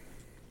turn.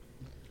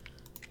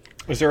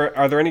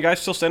 Are there any guys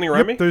still standing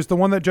around me? There's the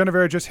one that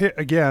Genevera just hit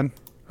again.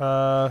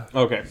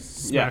 Okay. Yeah,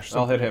 Smash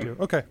I'll hit something him.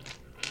 too. Okay.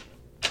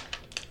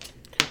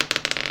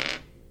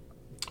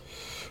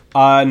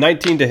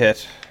 19 to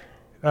hit.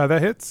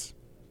 That hits.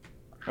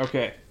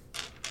 Okay.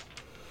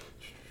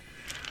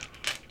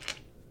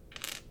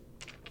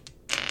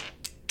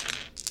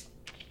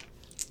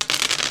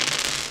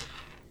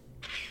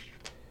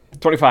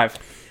 $25.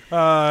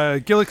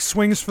 Gillick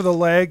swings for the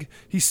leg.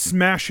 He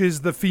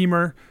smashes the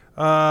femur,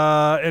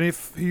 and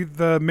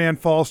the man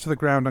falls to the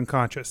ground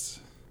unconscious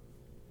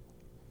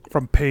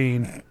from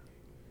pain.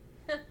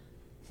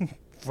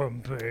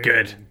 From pain.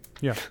 Good.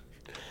 Yeah.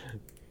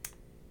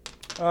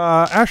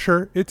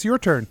 Asher, it's your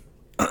turn.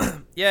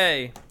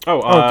 Yay.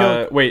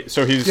 Gil- Wait,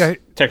 so he's Yeah,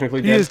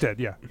 technically He dead? is dead.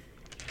 Yeah.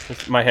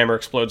 My hammer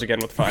explodes again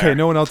with fire. Okay.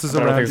 No one else is I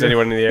don't around. think there's you.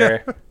 anyone in the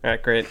area.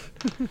 Alright, great.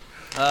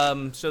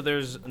 So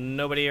there's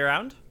nobody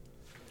around?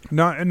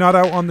 Not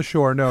out on the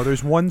shore. No,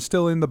 there's one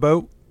still in the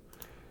boat,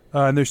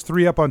 and there's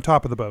 3 up on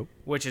top of the boat.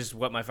 Which is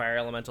what my fire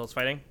elemental is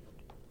fighting?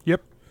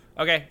 Yep.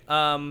 Okay.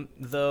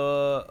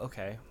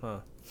 Okay. Huh.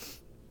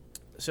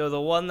 So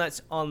the one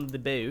that's on the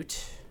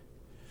boat.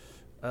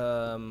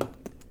 I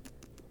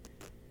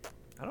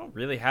don't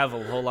really have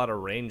a whole lot of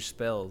range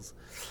spells.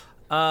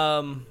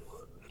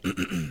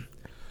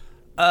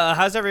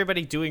 How's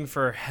everybody doing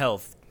for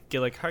health?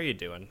 Gillick, how are you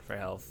doing for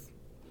health?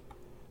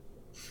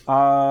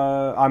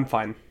 I'm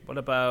fine. What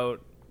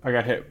about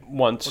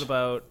once.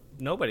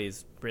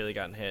 nobody's really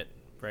gotten hit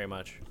very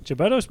much?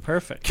 Gebetto's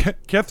perfect.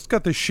 Keth's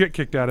got the shit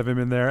kicked out of him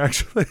in there.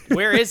 Actually.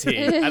 Where is he?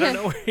 I don't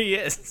know where he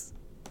is.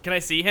 Can I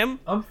see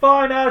him? I'm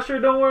fine, Asher.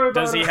 Don't worry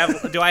about Does he it.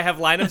 have? Do I have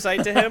line of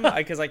sight to him?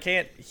 Because I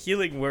can't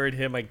healing word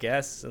him, I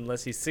guess,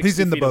 unless he's 60 He's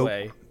in the feet boat.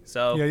 away.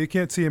 So, Yeah, you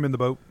can't see him in the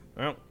boat.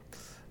 well.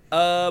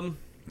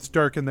 It's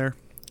dark in there.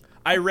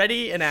 I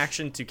ready an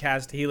action to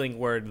cast healing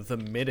word the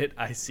minute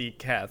I see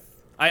Keth.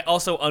 I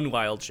also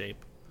unwild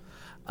shape,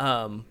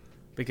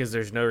 because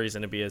there's no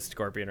reason to be a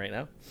scorpion right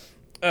now.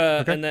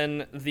 And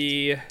then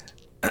the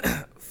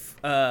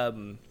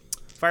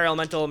fire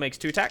elemental makes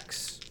 2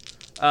 attacks.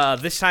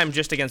 This time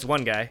just against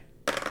one guy.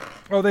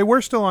 Oh, they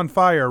were still on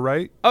fire,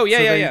 right? Oh yeah,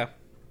 So yeah, they- yeah. They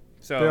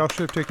So all should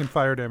have taken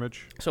fire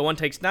damage. one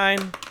takes 9.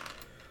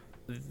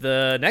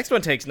 The next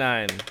one takes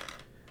 9.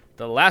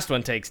 The last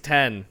one takes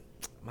 10.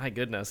 My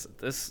goodness,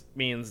 this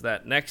means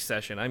that next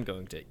session I'm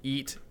going to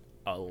eat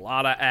a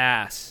lot of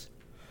ass.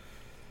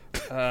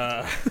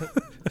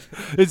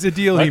 It's a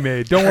deal he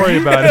made. Don't worry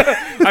about it.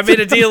 I made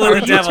a deal with the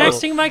You devil.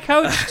 texting my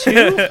coach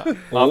too?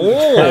 I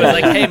was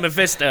like, hey,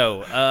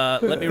 Mephisto,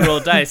 let me roll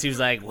dice. He was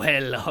like,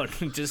 well,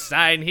 just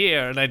sign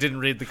here. And I didn't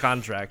read the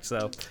contract,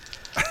 so.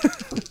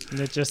 And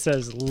it just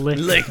says lick,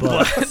 Lick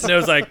butt. butt. And I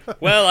was like,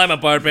 well, I'm a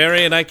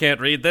barbarian. I can't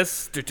read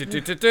this.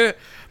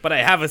 But I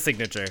have a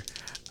signature,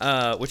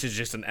 which is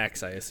just an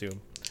X, I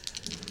assume.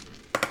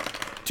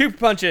 2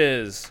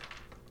 punches.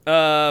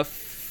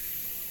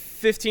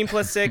 15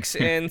 plus 6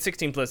 and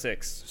 16 plus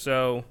 6.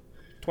 So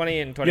 20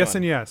 and 21. Yes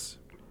and yes.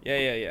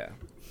 Yeah.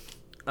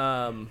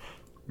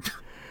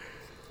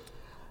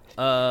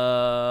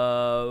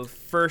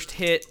 First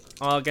hit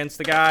against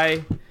the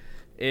guy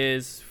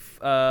is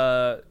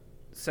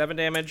 7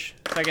 damage.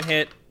 Second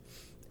hit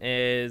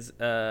is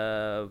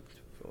 4,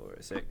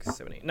 6,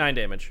 7, 8, 9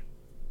 damage.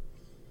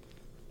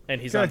 And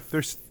he's Okay, on.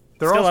 they're still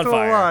all on still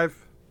fire. alive.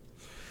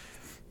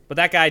 But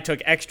that guy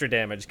took extra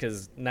damage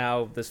because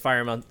now this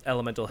fire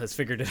elemental has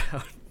figured it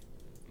out.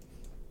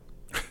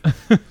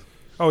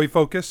 Oh, he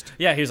focused.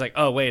 Yeah, he was like,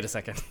 oh, wait a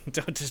second.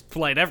 Don't just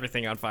light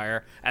everything on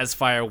fire, as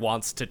fire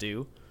wants to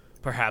do.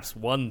 Perhaps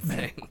one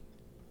thing.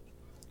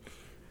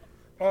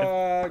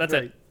 That's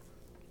great. it.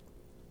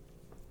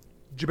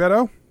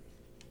 Gebetto?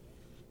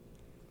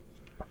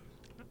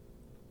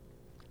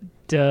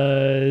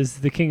 Does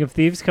the King of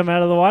Thieves come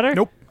out of the water?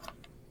 Nope.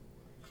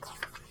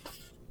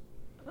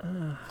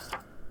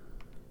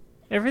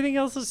 Everything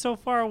else is so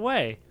far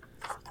away.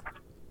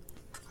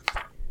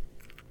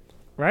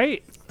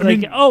 Right?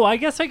 mean- I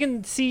guess I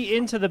can see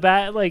into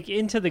the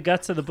into the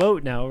guts of the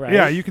boat now, right?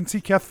 Yeah, you can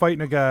see Keth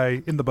fighting a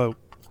guy in the boat.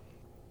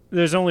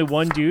 There's only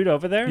one dude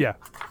over there? Yeah.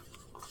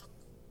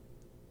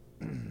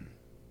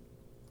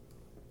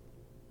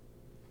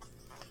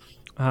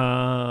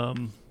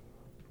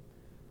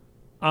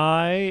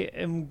 I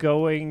am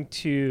going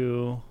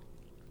to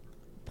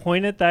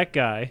point at that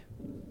guy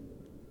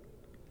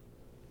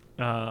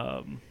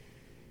And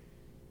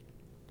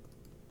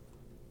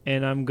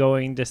I'm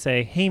going to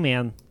say, hey,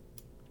 man,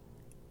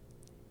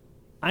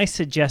 I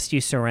suggest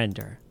you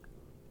surrender.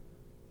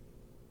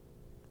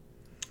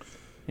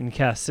 And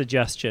cast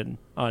suggestion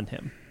on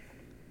him.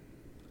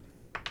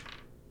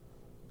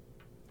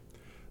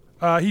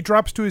 He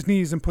drops to his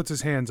knees and puts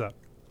his hands up.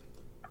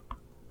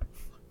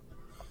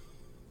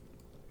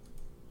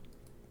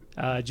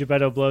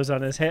 Gebetto blows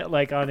on his head,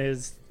 like on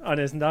his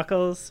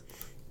knuckles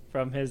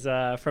from his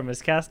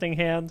casting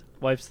hand,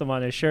 wipes them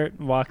on his shirt,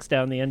 and walks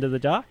down the end of the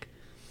dock.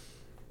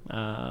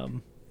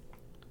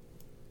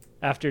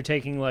 After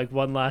taking like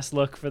one last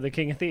look for the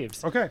King of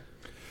Thieves. Okay.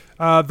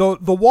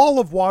 The wall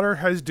of water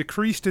has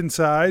decreased in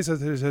size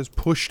as it has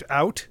pushed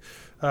out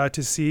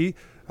to sea,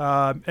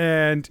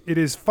 and it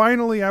is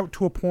finally out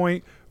to a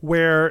point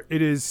where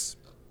it's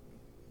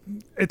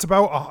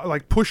about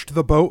like pushed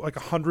the boat like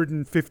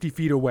 150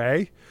 feet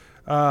away.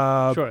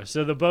 Sure.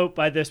 So the boat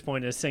by this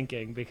point is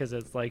sinking because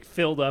it's like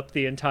filled up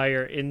the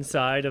entire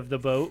inside of the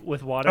boat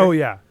with water. Oh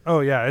yeah.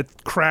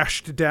 It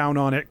crashed down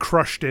on it,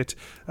 crushed it.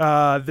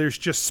 There's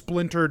just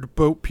splintered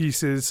boat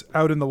pieces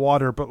out in the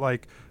water, but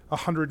like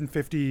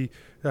 150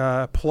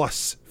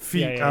 plus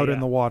feet out in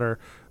the water.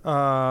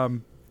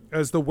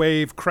 As the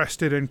wave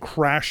crested and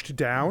crashed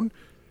down,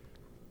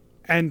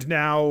 and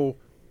now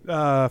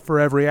for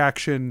every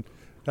action.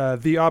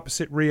 The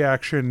opposite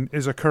reaction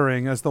is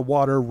occurring as the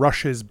water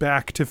rushes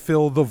back to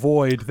fill the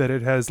void that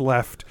it has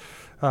left.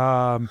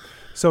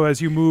 So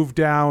as you move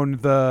down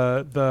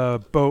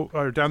the boat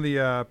or down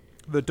the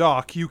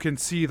dock, you can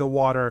see the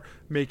water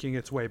making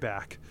its way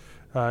back,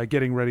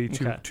 getting ready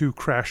to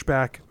crash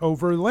back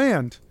over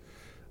land.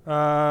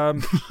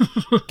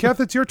 Keth,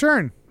 it's your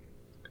turn.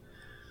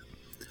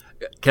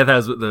 Keth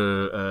has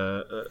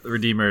the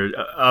Redeemer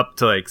up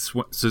to like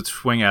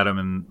swing at him,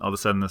 and all of a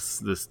sudden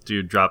this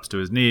dude drops to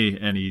his knee,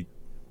 and he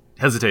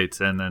hesitates,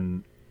 and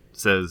then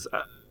says,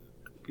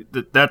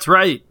 "That's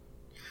right."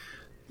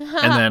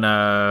 And then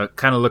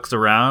kind of looks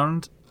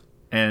around,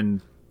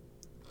 and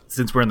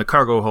since we're in the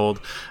cargo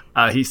hold,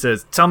 he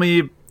says, "Tell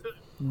me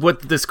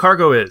what this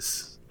cargo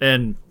is,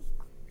 and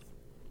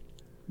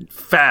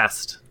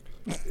fast."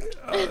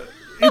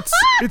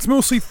 It's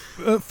mostly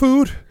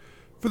food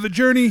for the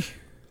journey.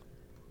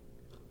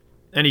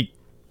 Any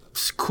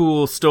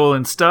cool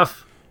stolen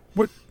stuff?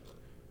 What?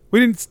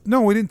 We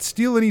didn't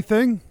steal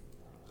anything.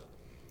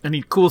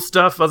 Any cool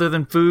stuff other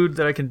than food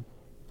that I can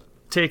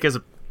take as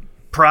a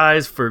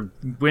prize for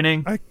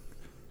winning? I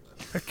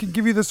can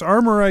give you this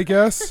armor, I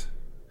guess.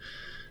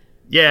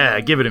 Yeah,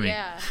 give it to me.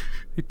 Yeah.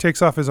 He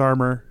takes off his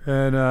armor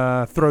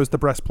and throws the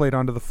breastplate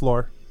onto the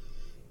floor.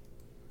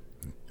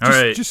 All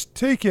right. Just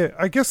take it.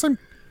 I guess I'm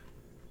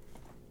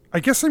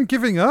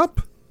giving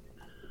up.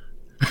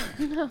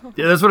 Yeah,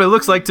 that's what it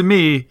looks like to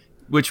me,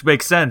 which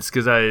makes sense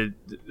because I'm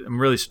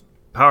really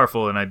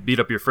powerful and I beat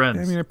up your friends.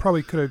 I mean, I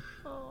probably could have.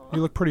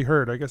 You look pretty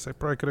hurt. I guess I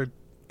probably could have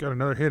got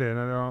another hit in.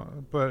 I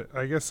don't. But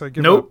I guess I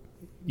give up. Nope.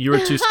 You were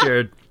too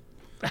scared.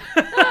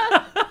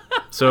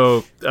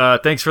 So,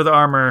 thanks for the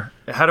armor.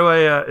 How do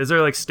I? Is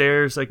there like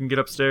stairs I can get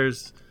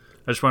upstairs?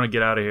 I just want to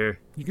get out of here.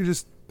 You can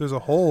just. There's a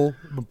hole.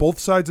 Both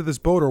sides of this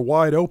boat are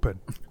wide open.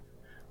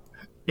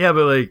 Yeah,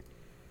 but like.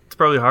 It's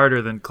probably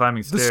harder than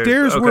climbing stairs.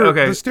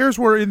 The stairs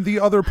were in the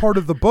other part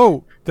of the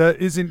boat that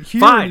isn't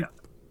here. Fine.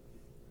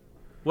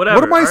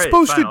 Whatever. What am I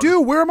supposed to do?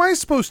 Where am I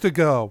supposed to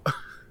go?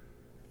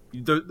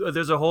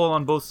 There's a hole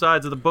on both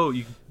sides of the boat.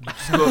 You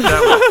just go up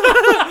that way.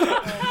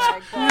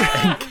 Oh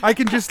my god. I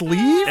can just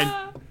leave?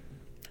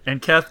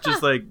 And Keth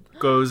just like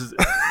goes,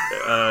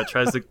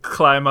 tries to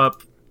climb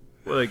up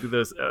like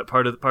this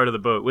part of the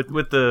boat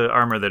with the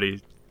armor that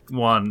he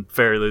won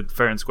fair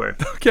and square.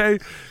 Okay.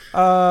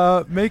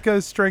 Make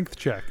a strength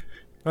check.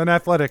 An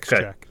athletics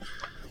check.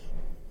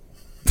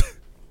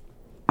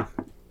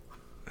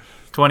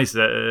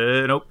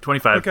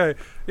 25. Okay.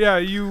 Yeah,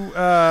 you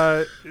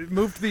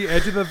move to the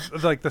edge of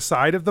the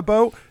side of the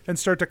boat and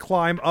start to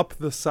climb up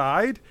the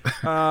side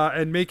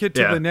and make it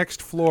to the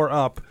next floor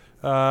up,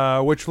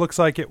 which looks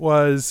like it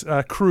was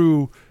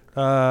crew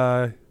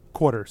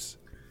quarters.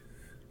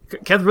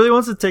 Keth really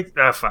wants to take...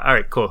 fine. All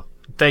right, cool.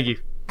 Thank you.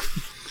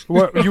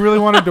 What, you really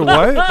wanted to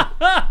what?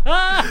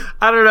 I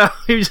don't know.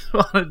 He just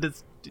wanted to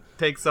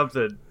take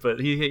something, but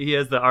he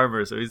has the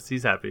armor, so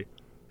he's happy.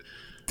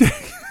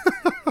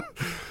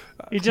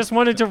 He just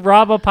wanted to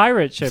rob a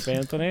pirate ship,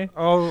 Anthony.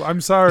 Oh, I'm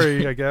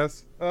sorry, I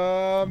guess.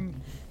 On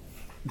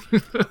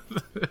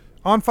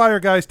fire,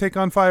 guys. Take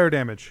on fire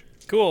damage.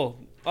 Cool.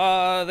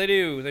 They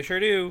do. They sure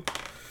do.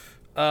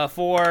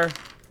 4,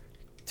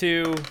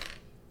 2,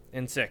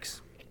 and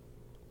 6.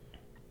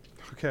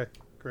 Okay,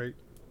 great.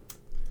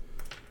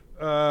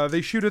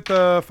 They shoot at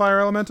the fire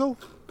elemental.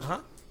 Uh-huh.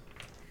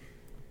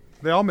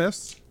 They all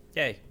miss.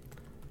 Yay.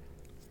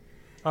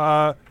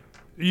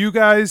 You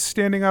guys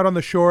standing out on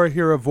the shore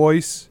hear a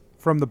voice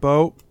from the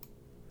boat.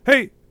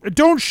 Hey,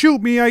 don't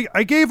shoot me.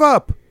 I gave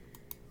up.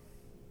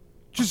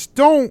 Just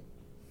don't.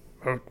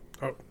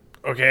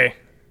 Okay.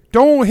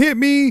 Don't hit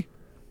me.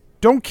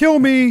 Don't kill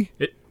me.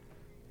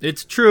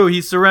 It's true.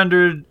 He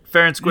surrendered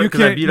fair and square You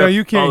because I can't. beat No, up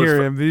you can't all his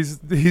hear him.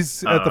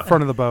 He's at the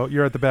front of the boat.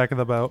 You're at the back of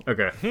the boat.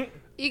 Okay.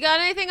 You got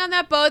anything on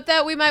that boat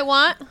that we might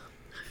want?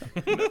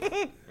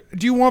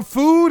 Do you want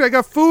food? I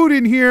got food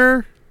in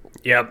here.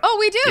 Yep. Oh,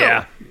 we do.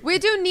 Yeah. We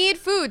do need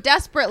food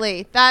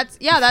desperately. That's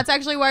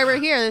actually why we're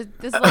here.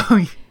 This is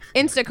like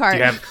Instacart. Do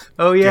you have,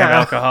 Oh do you have yeah.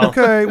 alcohol?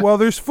 Okay. Well,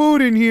 there's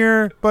food in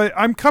here, but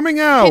I'm coming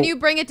out. Can you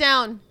bring it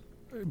down?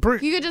 Br-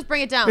 You could just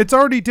bring it down. it's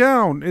already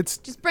down. It's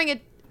just bring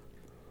it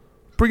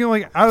bringing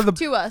like out of the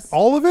to us.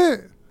 all of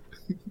it.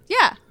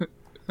 Yeah.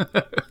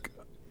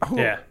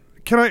 Yeah.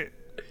 Can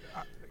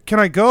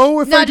I go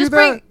if No, I do just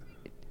that? bring.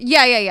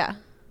 Yeah.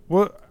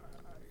 Well,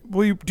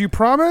 do you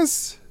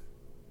promise?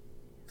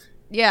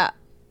 Yeah.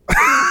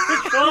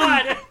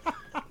 God.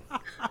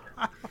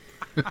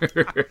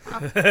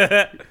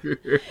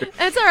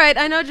 It's all right.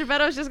 I know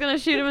Geppetto's just gonna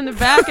shoot him in the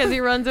back as he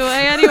runs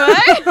away anyway.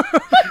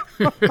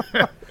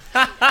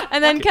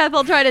 And then Keth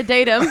will try to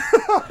date him.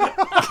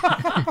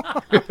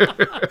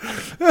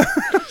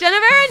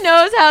 Genevera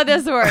knows how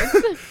this works.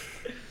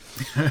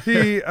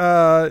 He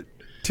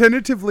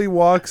tentatively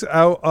walks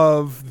out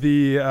of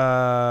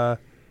the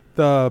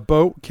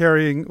boat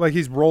carrying, like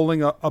he's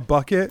rolling a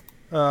bucket,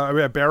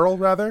 a barrel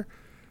rather,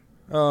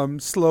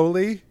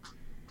 slowly,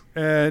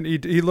 and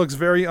he looks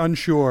very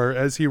unsure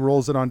as he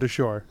rolls it onto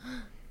shore.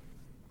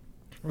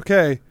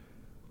 Okay,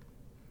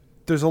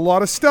 there's a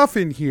lot of stuff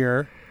in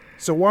here,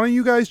 so why don't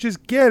you guys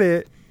just get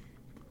it,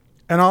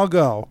 and I'll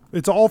go.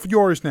 It's all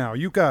yours now.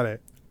 You got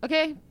it.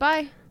 Okay,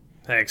 bye.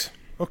 Thanks.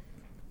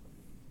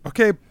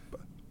 Okay,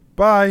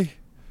 bye.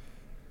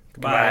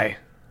 Goodbye.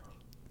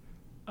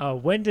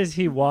 When does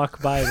he walk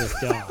by this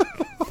dock?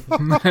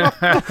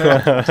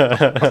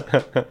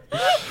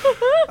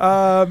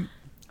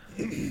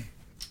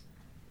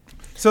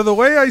 So the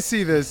way I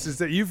see this is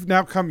that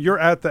you're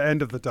at the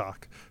end of the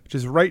dock, which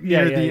is right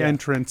near the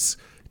entrance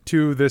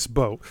to this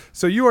boat.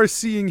 So you are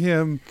seeing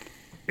him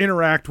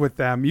interact with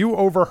them. You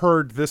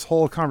overheard this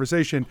whole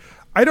conversation.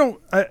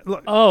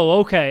 Oh,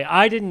 okay.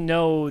 I didn't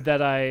know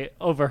that I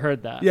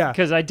overheard that. Yeah.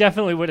 Because I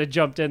definitely would have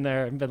jumped in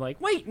there and been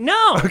like, wait,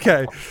 no.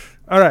 Okay.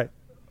 All right.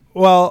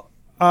 Well,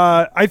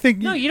 I think...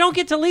 No, you don't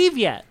get to leave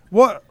yet.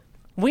 What?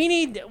 We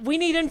need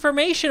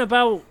information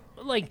about,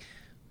 like,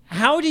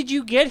 how did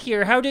you get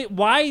here?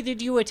 Why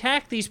did you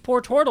attack these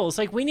poor turtles?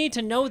 Like, we need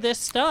to know this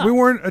stuff. We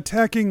weren't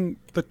attacking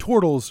the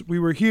turtles. We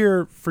were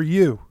here for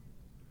you.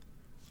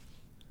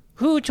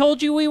 Who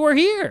told you we were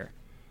here?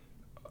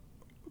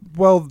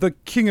 Well, the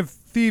King of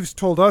Thieves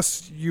told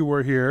us you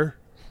were here.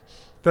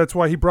 That's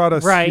why he brought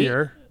us Right.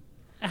 here.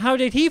 How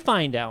did he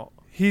find out?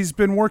 He's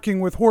been working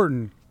with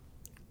Horton.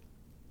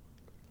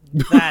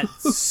 That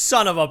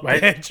son of a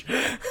bitch.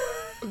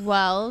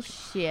 Well,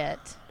 shit.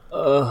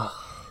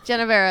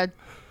 Genevera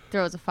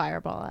throws a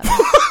fireball at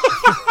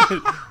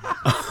him.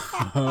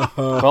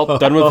 Well,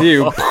 done with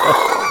you.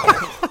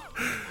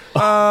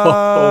 Oh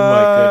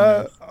my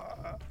goodness.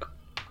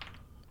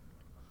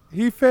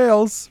 He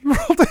fails. Roll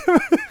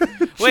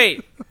damage.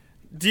 Wait,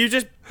 do you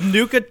just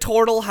nuke a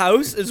turtle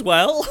house as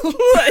well?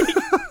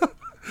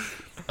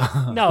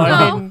 No,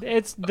 I mean,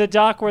 it's the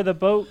dock where the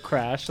boat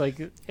crashed.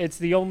 Like, it's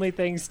the only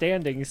thing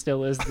standing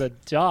still is the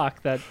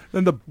dock that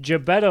And the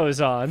Geppetto's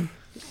on.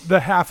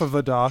 half of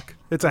a dock.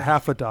 It's a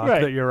half a dock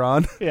Right. that you're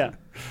on. Yeah.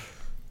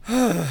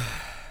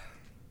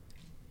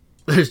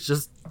 There's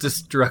just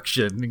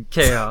destruction and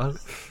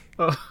chaos.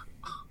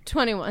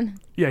 21.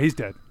 Yeah, he's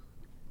dead.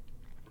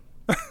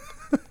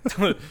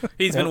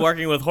 He's been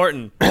working with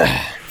Horton.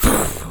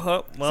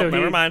 Oh, well, So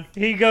never mind.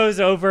 He goes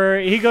over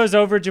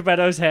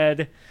Geppetto's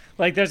head.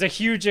 Like, there's a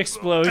huge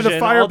explosion. And the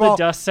fireball. All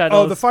the dust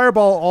settles. Oh, the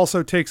fireball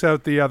also takes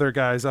out the other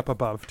guys up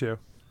above too.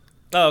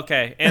 Oh,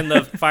 okay, and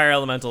the fire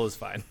elemental is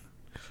fine.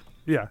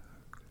 Yeah.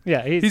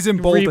 Yeah, he's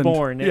emboldened.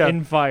 reborn Yeah.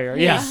 in fire.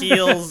 He Yeah.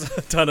 heals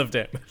a ton of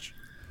damage.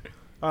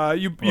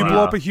 You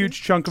blow up a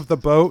huge chunk of the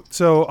boat.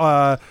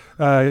 So,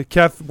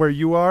 Keth, where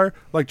you are,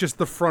 like just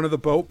the front of the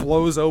boat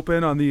blows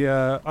open on the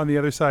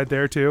other side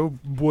there too.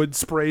 Wood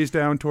sprays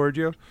down toward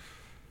you.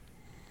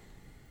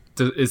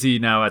 Is he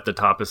now at the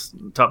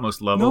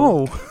topmost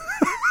level? No.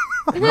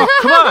 Oh,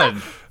 come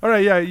on. All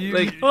right. Yeah. You,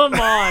 Like, Come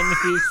on,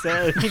 he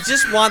said. He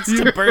just wants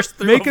to burst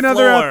through make a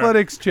another floor.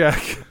 athletics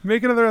check.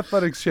 Make another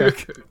athletics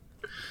check.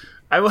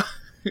 I will.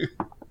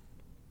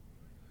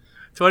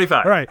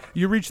 25. All right.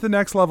 You reach the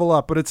next level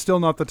up, but it's still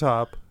not the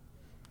top.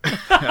 All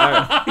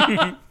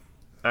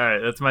right,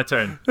 that's my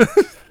turn.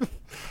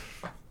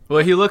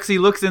 Well, he looks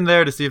in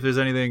there to see if there's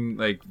anything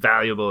like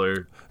valuable or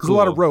cool. There's a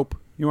lot of rope.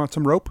 You want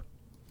some rope?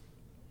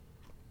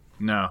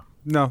 No.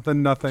 No,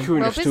 then nothing. You and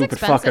your Rope is stupid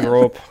expensive. fucking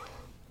rope.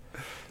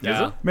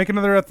 Yeah. Make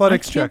another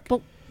athletics check.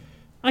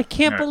 I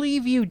can't Alright.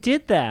 believe you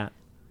did that.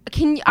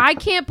 I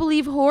can't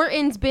believe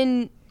Horton's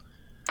been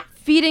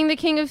feeding the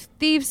King of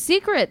Thieves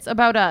secrets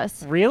about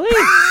us. Really?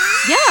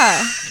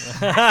 Yeah.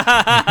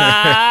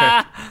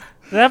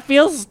 That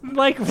feels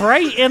like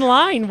right in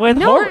line with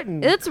No,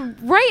 Horton. it's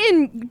right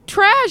in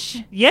trash.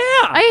 Yeah.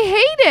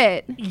 I hate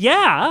it.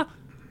 Yeah.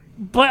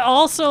 But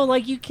also,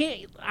 like, you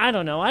can't. I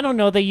don't know. I don't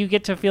know that you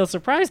get to feel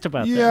surprised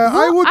about Yeah, this.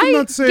 I would I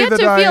not say get that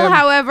to I feel am.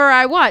 however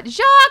I want.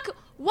 Jacques,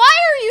 why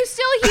are you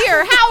still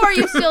here? How are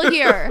you still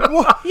here?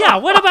 Yeah,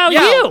 what about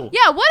Yeah. you?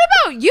 Yeah, what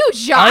about you,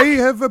 Jacques? I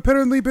have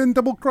apparently been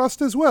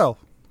double-crossed as well.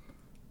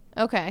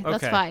 Okay,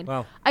 that's Okay, fine.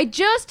 well. I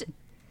just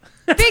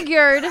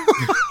figured.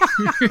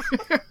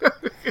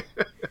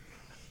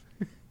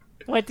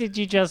 What did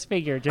you just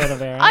figure,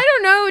 Genevera? I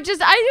don't know.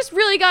 I just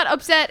really got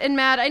upset and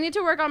mad. I need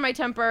to work on my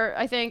temper,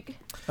 I think.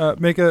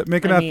 Make an I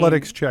mean-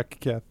 athletics check,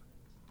 Kath.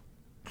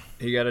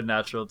 He got a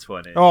natural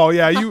 20. Oh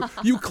yeah,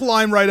 you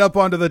climb right up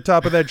onto the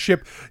top of that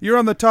ship. You're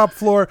on the top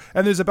floor,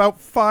 and there's about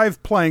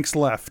 5 planks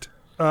left,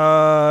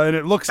 and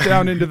it looks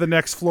down into the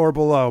next floor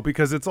below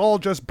because it's all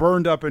just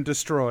burned up and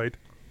destroyed.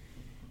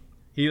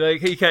 He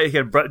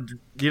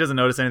doesn't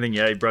notice anything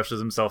yet. He brushes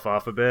himself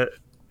off a bit,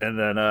 and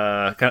then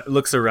kind of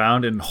looks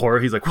around in horror.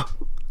 He's like, "What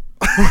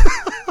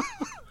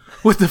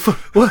the fuck?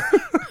 What?"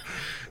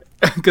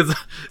 Because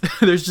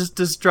there's just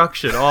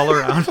destruction all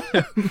around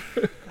him.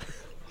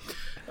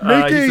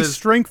 Make He a says-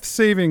 strength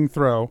saving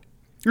throw.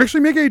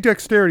 Actually, make a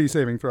dexterity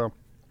saving throw.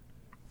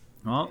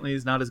 Well,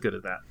 he's not as good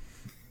at that.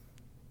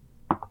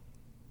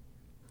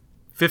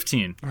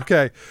 15.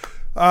 Okay.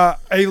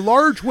 A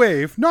large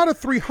wave, not a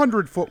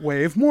 300-foot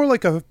wave, more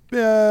like a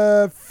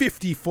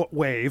 50-foot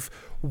wave,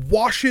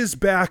 washes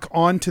back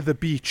onto the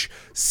beach,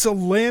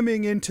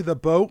 slamming into the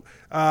boat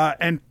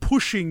and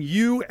pushing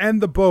you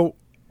and the boat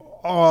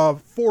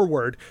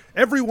forward.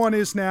 Everyone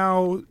is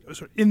now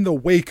in the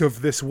wake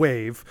of this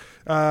wave.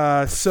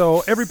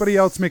 So everybody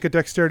else make a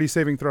dexterity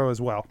saving throw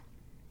as well.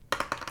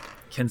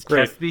 Can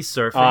Great. Keth be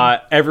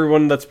surfing?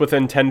 Everyone that's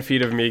within 10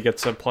 feet of me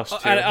gets a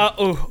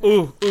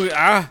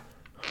 +2.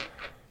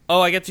 Oh,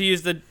 I get to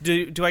use the.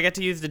 Do I get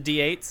to use the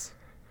D8s?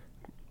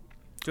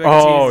 Do I get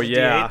Oh to use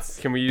the yeah.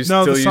 D8s? Can we use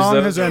No, still the use song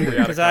those? has Or ended. we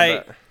gotta 'Cause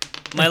combat?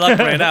 my luck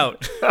ran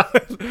out.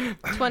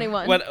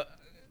 21. What?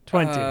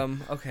 20.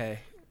 Okay.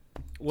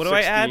 What do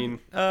I 16.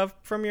 add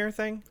from your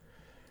thing?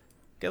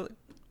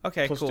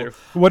 Okay, cool. +2.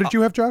 What did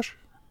you have, Josh?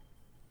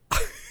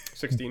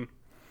 16.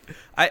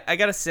 I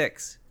got a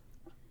 6.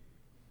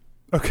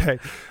 Okay.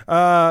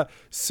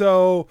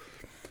 So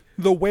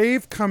the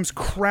wave comes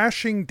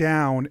crashing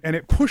down and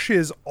it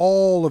pushes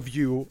all of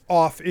you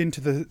off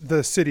into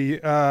the city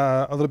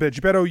a little bit.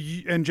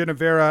 Gebetto and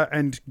Genevera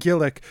and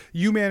Gillick,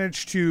 you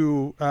manage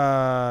to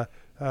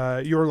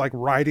you're like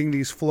riding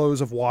these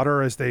flows of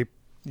water as they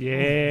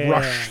Yeah.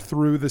 rush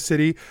through the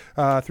city,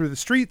 through the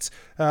streets,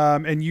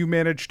 and you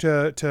manage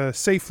to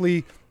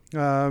safely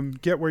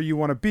get where you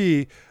want to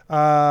be.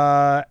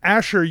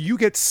 Asher, you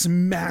get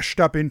smashed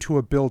up into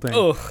a building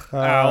Ugh,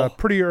 ow.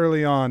 pretty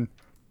early on.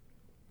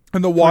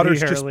 And the water's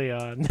Pretty just early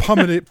on.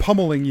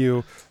 pummeling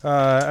you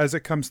as it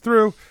comes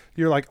through.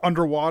 You're like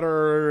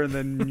underwater, and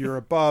then you're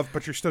above,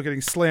 but you're still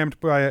getting slammed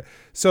by it.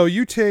 So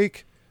you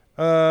take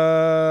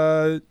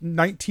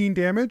 19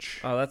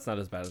 damage. Oh, that's not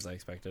as bad as I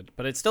expected,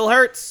 but it still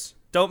hurts.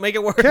 Don't make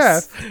it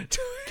worse.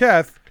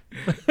 Kath,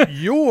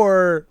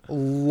 you're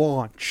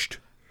launched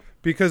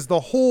because the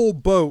whole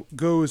boat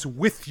goes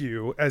with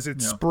you as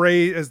it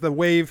as the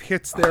wave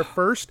hits there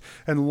first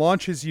and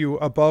launches you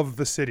above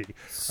the city.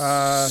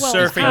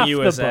 Surfing half the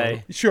USA.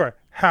 boat. Sure,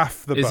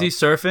 half the Is boat. he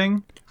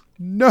surfing?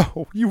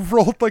 No, you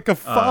rolled like a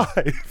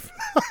 5.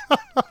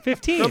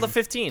 15. Roll the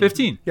 15.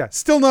 15. Yeah,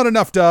 still not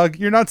enough, Doug.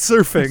 You're not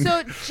surfing.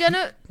 So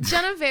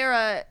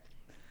Genevera,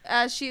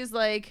 as she's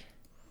like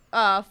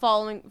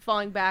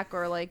falling back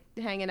or like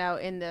hanging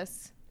out in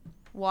this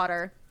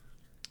water,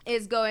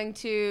 is going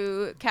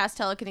to cast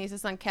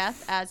telekinesis on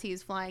Keth as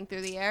he's flying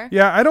through the air.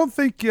 Yeah, I don't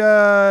think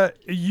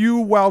you,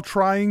 while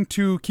trying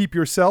to keep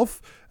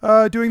yourself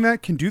doing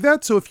that, can do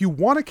that. So if you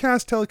want to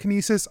cast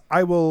telekinesis,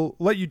 I will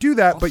let you do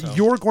that, but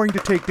you're going to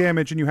take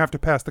damage and you have to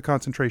pass the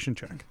concentration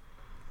check.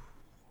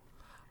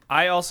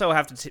 I also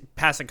have to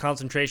pass a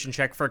concentration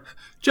check for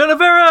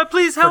Genevera,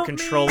 please help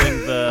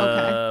controlling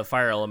the Okay.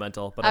 fire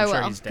elemental, but I I'm sure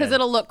will, he's because dead.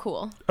 it'll look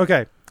cool.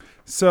 Okay,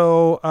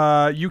 so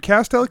you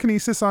cast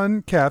telekinesis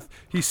on Keth.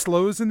 He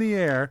slows in the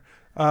air.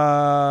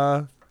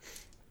 Well,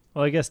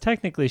 I guess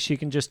technically she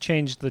can just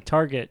change the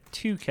target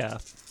to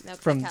Kath. No,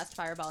 From- cast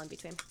fireball in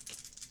between.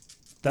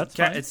 That's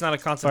Ca- fine. it's not a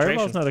concentration.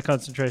 Fireball's not a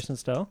concentration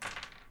spell.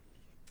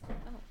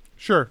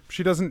 Sure,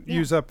 she doesn't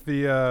use up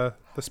the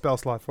spell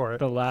slot for it.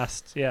 The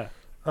last, yeah.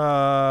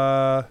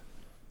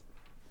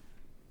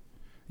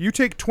 You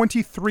take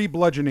 23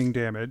 bludgeoning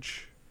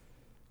damage,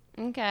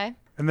 Okay.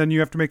 and then you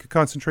have to make a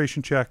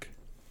concentration check.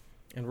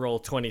 And roll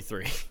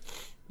 23.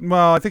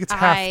 Well, I think it's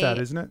half I- that,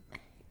 isn't it?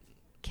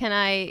 Can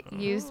I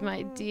use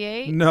my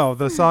D8? No,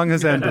 the song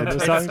has ended. The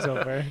song's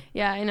over.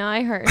 Yeah, I know.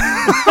 I heard.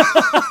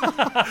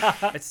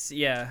 It's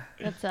yeah.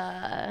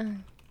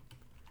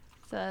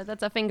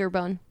 That's a finger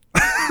bone.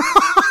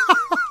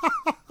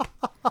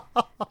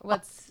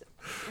 What's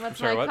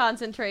sorry, my what?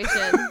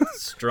 concentration?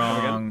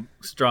 Strong,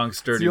 It's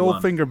sturdy the old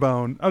one. finger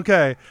bone.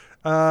 Okay.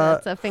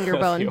 That's a finger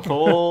bone. The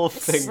whole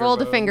thing.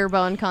 Rolled a finger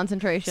bone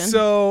concentration.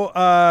 So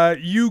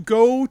you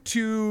go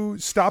to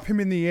stop him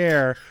in the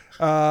air,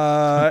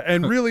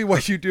 and really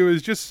what you do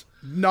is just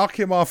knock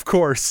him off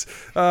course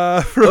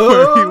from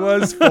where he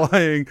was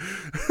flying.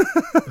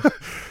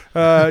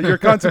 Your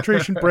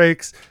concentration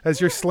breaks as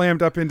you're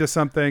slammed up into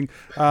something,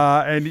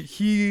 and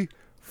he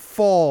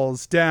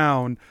falls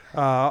down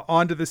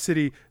onto the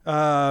city,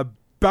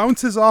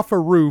 bounces off a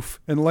roof,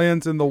 and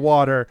lands in the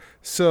water.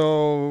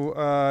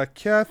 So,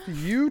 Kath,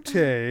 you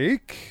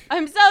take...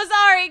 I'm so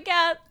sorry,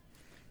 Kath.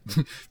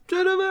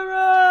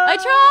 Genevera! I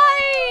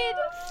tried.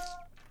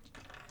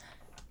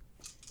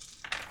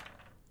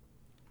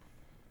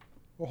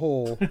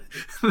 Oh,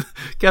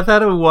 Kath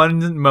had a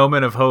one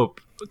moment of hope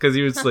because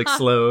he was like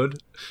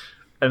slowed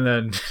and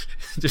then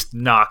just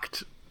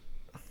knocked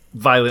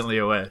violently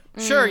away.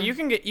 Sure, you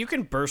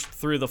can burst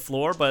through the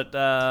floor, but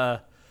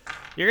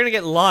you're gonna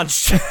get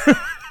launched.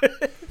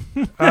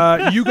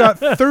 you got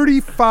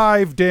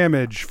 35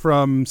 damage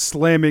from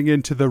slamming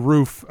into the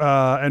roof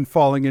and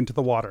falling into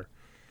the water.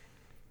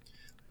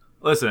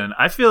 Listen,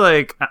 I feel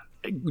like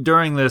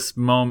during these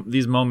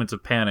moments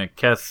of panic,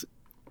 Kath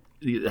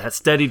has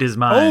steadied his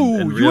mind. Oh,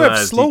 and you have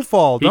realized slow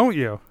fall, don't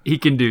you? He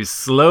can do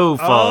slow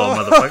fall,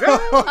 motherfucker.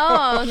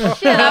 Oh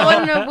shit! I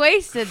wouldn't have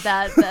wasted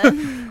that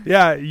then.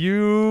 Yeah,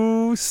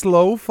 you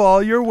slow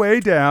fall your way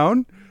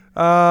down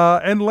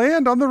and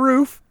land on the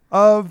roof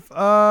of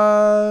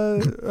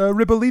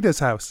Ribolita's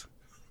house.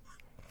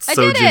 I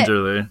So did it.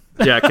 gingerly.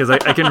 Yeah, because I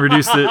can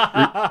reduce it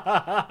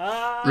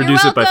by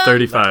welcome.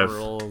 35.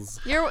 Rolls.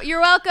 You're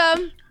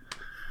welcome.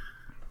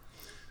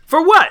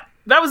 For what?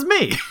 That was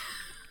me.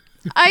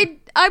 I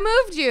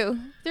moved you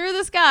through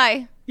the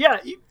sky. Yeah,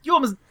 you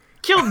almost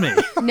killed me.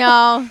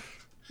 No,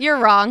 you're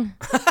wrong.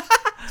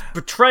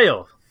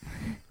 Betrayal.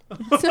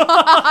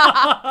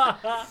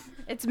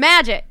 It's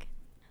magic.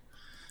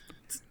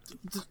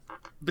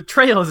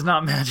 Betrayal is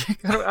not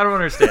magic. I don't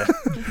understand.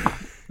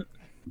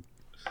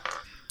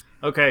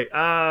 Okay,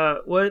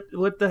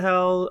 what the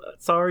hell?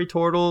 Sorry,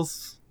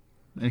 turtles.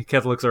 And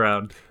Kev looks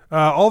around.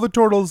 All the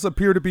turtles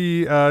appear to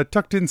be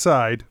tucked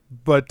inside,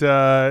 but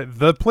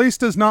the place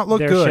does not look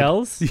Their good.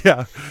 shells?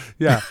 Yeah,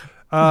 yeah.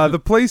 The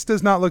place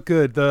does not look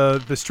good.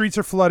 The streets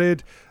are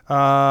flooded.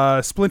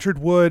 Splintered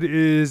wood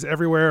is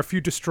everywhere. A few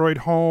destroyed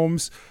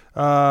homes.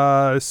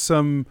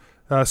 Some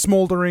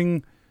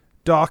smoldering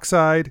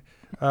dockside.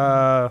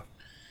 Yeah,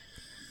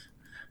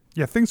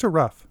 things are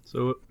rough.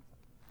 So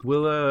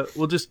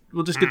we'll just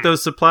get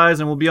those supplies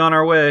and we'll be on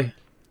our way.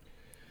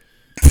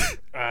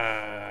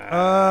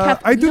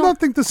 I do you not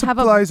think the have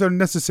a supplies are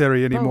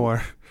necessary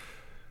anymore.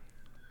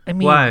 I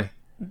mean, Why?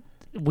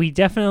 we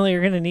definitely are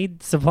going to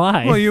need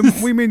supplies. Well,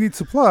 we may need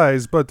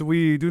supplies, but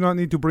we do not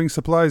need to bring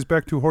supplies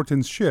back to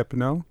Horton's ship,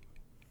 no?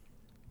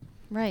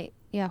 Right.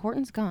 Yeah,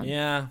 Horton's gone.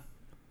 Yeah.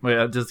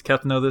 Wait, does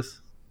Kev know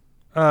this?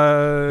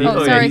 Oh,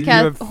 yeah, sorry, you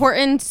Kath. have-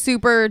 Horton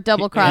super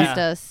double crossed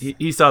Yeah. us.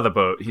 He saw the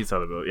boat.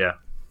 Yeah.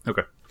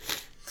 Okay.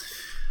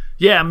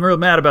 Yeah, I'm real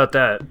mad about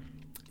that.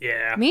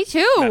 Yeah. Me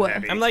too.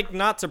 I'm like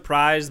not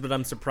surprised, but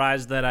I'm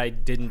surprised that I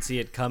didn't see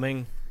it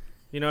coming.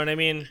 You know what I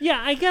mean? Yeah,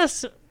 I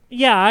guess.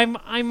 Yeah,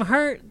 I'm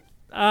hurt.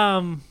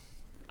 I'm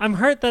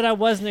hurt that I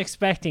wasn't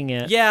expecting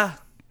it. Yeah.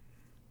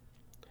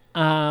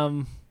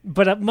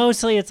 But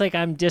mostly it's like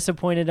I'm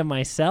disappointed in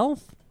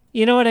myself.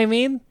 You know what I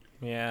mean?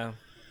 Yeah.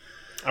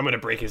 I'm gonna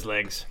break his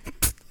legs.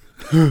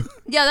 Yeah,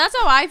 that's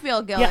how I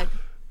feel, Gillick. Yeah.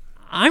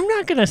 I'm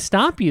not gonna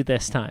stop you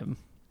this time.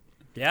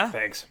 Yeah.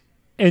 Thanks.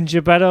 And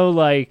Gebetto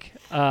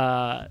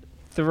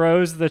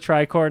throws the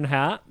tricorn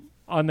hat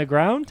on the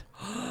ground,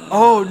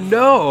 Oh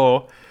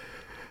no!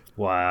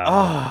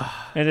 Wow.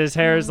 and his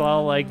hair is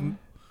all like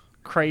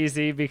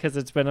crazy because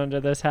it's been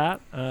under this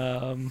hat.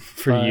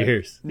 For but-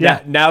 years.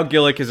 Yeah. Now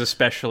Gillick is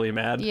especially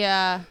mad.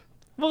 Yeah.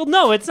 Well,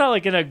 no, it's not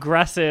like an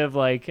aggressive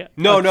like.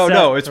 No.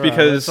 upset It's throw.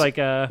 because it's like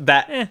a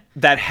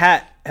that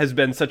hat has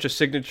been such a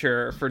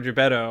signature for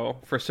Gebetto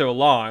for so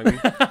long,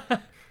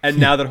 and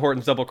now that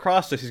Horton's double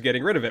crossed us, he's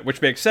getting rid of it,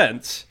 which makes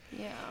sense.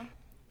 Yeah.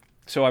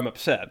 So I'm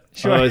upset.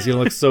 Oh, he's gonna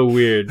look so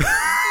weird.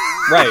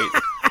 Right.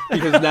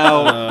 Because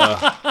now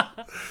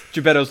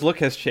Gebetto's look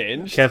has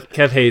changed.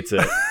 Kev hates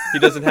it. He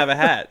doesn't have a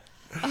hat.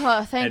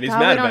 Oh, thank And he's God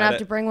mad we don't about have it.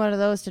 to bring one of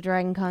those to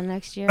Dragon Con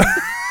next year.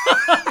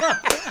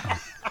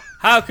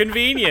 How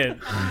convenient.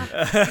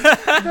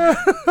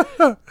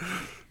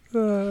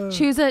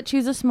 choose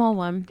a small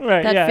one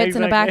Right, that yeah, fits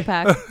in a exactly.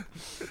 backpack.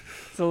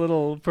 It's a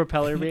little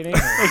propeller beating.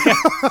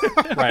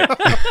 Right.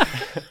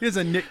 He has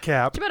a knit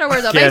cap. You better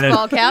wear the Cannon.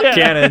 baseball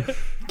cap.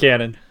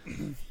 Cannon.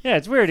 Yeah,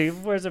 it's weird. He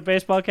wears a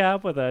baseball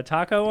cap with a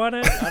taco on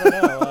it. I don't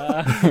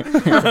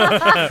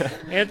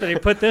know. Anthony,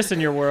 put this in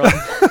your world.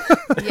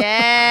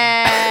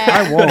 Yeah.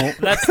 I won't.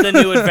 That's the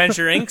new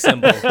Adventure Inc.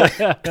 symbol.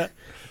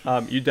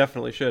 You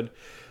definitely should.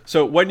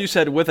 So when you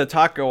said with a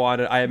taco on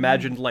it, I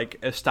imagined like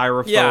a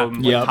styrofoam Yeah.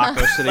 like, Yep.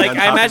 taco sitting Like on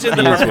I top imagine of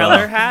the it.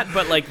 propeller hat,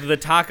 but like the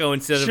taco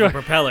instead Sure. of the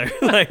propeller.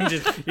 Like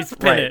just you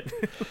spin Right. it.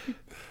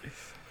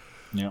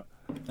 Yeah.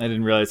 I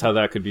didn't realize how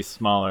that could be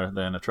smaller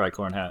than a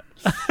tricorn hat.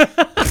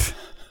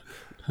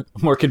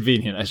 More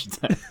convenient, I should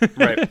say.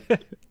 Right.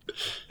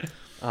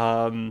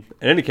 In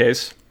any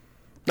case,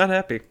 not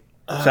happy.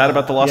 Sad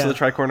about the loss yeah. of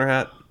the tricorner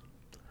hat.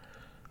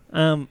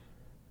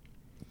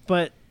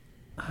 But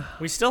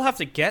We still have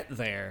to get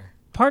there.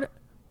 Part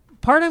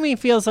of me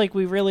feels like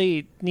we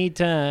really need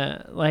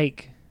to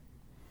like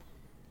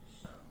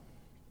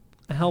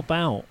help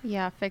out.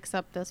 Yeah, fix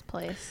up this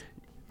place.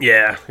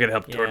 Yeah, we gotta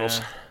help the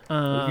turtles.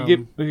 We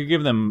could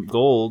give them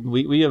gold.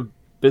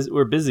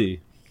 We're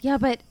busy. Yeah,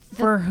 but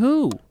For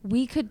who?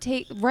 we could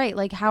take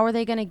like how are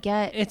they gonna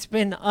get? It's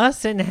been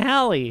us and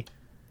Hallie.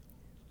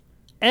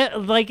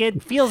 Like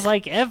it feels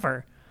like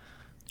ever.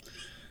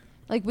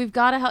 Like we've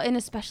got to help, and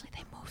especially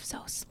they move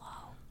so slow.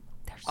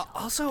 They're so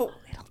Also,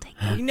 it'll take.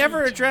 we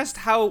never addressed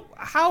how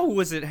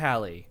was it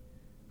Hallie?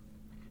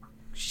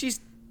 She's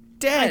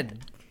dead.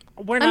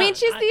 We're I not, mean,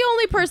 she's the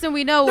only person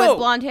we know No, with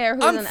blonde hair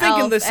who's I'm an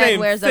thinking elf the same and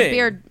wears thing. a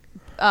beard,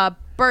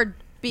 bird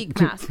beak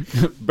mask.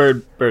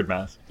 Bird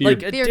mask.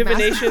 Like a Beard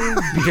divination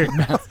beard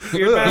mask.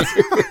 beard mask.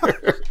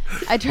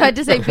 I tried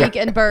to say beak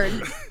and bird.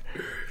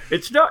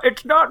 It's not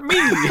me.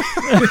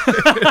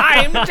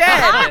 I'm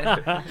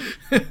dead.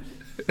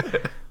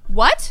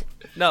 What?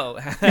 No,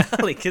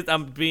 Hallie, because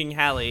I'm being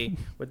Hallie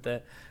with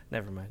the.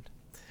 Never mind.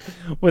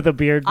 With a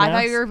beard mask. I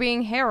thought you were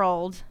being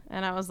Harold,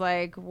 and I was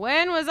like,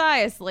 when was I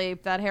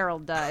asleep that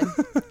Harold died?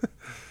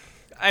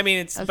 I mean,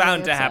 it's I was bound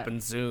really to upset.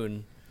 happen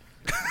soon.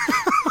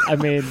 I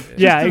mean,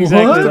 yeah,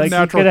 exactly. What? Like it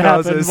Natural could have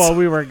happened causes. while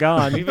we were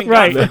gone. We've been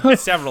Right. gone for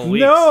several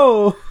weeks.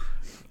 No.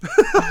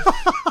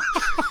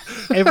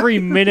 Every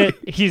minute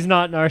he's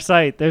not in our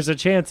sight, there's a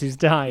chance he's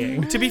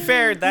dying. To be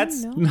fair,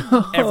 that's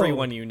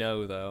everyone you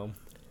know, though.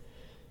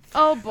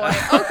 Oh boy.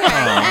 Okay.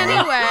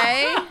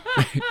 Anyway.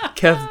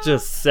 Keth's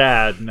just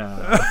sad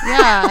now.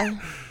 Yeah.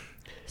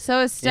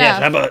 So is Steph. Yeah,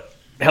 how about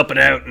helping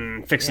out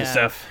and fixing Yeah.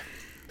 stuff?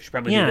 We should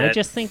probably do Yeah, that. I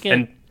just think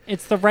and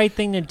it's the right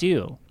thing to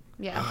do.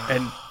 Yeah.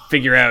 and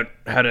figure out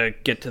how to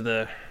get to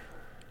the.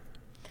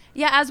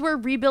 Yeah. As we're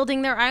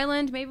rebuilding their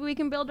island, maybe we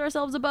can build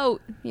ourselves a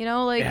boat. You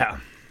know, like Yeah.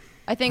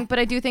 but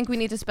I do think we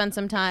need to spend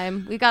some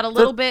time. We got a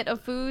little bit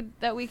of food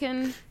that we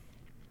can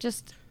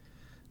just,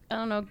 I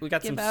don't know, We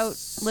got give some out, live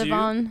soup.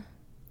 on.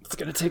 It's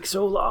gonna take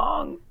so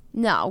long.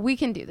 No, we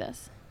can do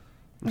this.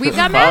 We've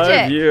got 5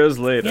 magic. years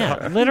later.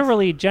 Yeah,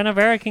 literally,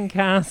 Genevera can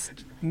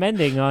cast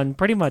mending on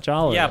pretty much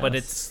all of Yeah, us. but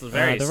it's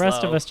very the rest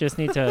of slow. us just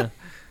need to.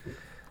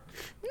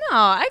 No,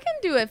 I can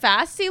do it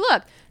fast. See,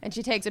 look. And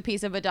she takes a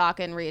piece of a dock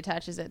and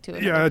reattaches it to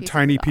another Yeah, a piece of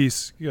tiny dock.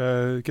 piece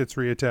gets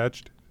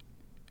reattached.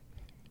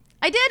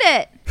 I did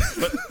it.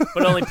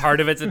 But only part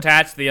of it's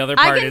attached. The other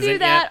I part can isn't do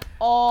that yet.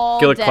 all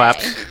Gillet day.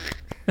 claps.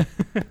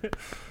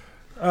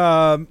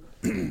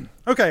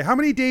 Okay, how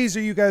many days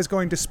are you guys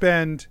going to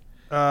spend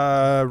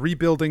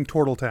rebuilding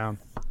Turtletown?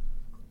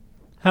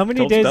 How many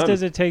Till it's days done.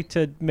 does it take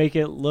to make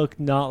it look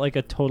not like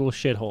a total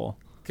shithole?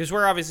 Because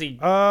we're obviously.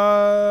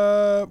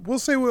 We'll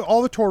say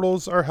all the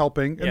turtles are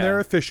helping, and Yeah. they're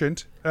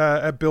efficient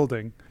at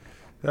building.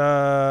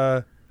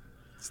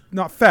 It's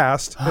not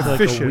fast, Like a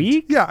efficient.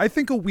 week? Yeah, I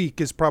think a week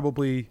is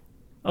probably.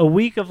 A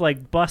week of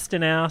like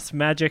busting ass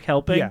magic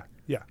helping Yeah.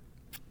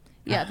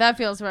 Yeah, that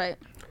feels right.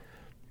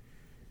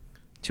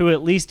 to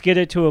at least get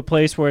it to a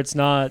place where it's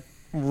not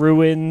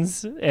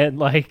ruins and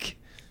like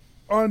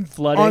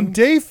flooding. On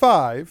day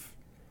 5,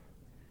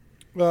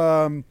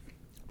 one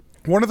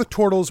of the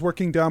turtles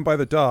working down by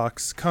the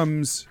docks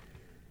comes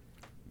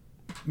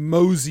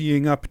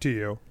moseying up to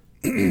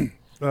you.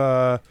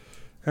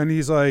 And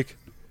he's like,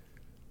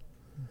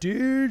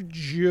 "Did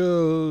you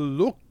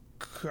look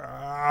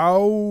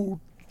out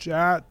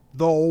at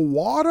the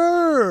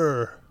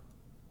water?"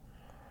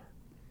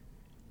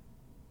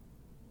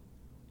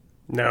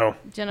 No.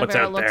 What's Genevera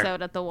out looks there?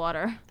 out at the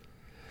water.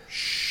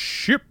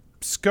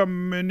 Ships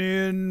coming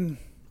in.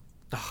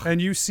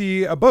 And you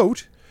see a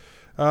boat.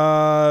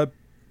 Not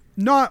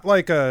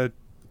like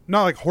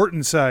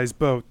Horton sized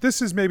boat.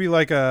 This is maybe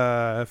like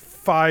a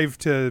 5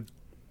 to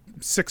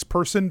 6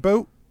 person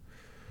boat.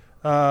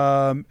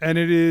 And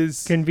it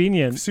is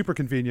Convenient. super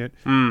convenient.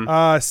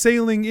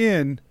 Sailing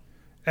in,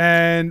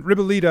 and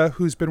Ribolita,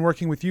 who's been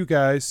working with you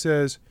guys,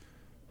 says,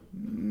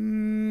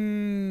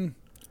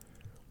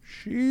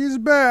 "She's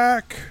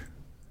back.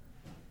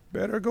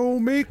 Better go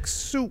make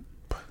soup."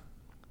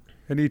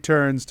 And he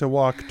turns to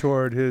walk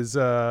toward his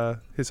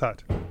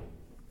hut.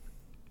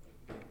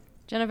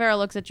 Genevera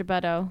looks at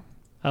Geppetto.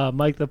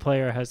 Mike the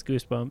player has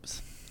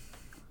goosebumps.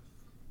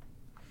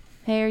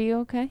 Hey, are you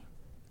okay?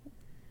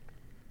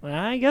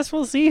 I guess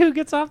we'll see who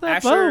gets off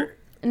that boat. Asher,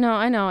 No,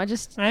 I know. I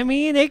just. I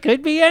mean, it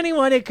could be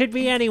anyone. It could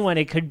be anyone.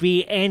 It could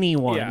be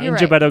anyone. Yeah. And You're right.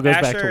 Geppetto goes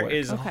back to Asher work.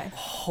 is Okay.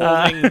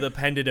 holding the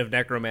pendant of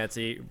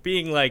necromancy,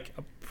 being like,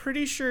 I'm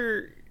pretty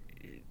sure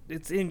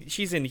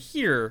she's in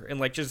here, and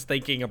like just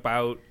thinking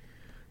about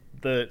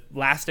the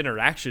last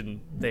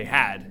interaction they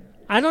had.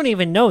 I don't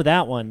even know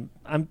that one.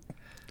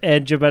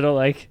 And Geppetto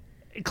like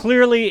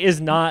clearly is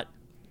not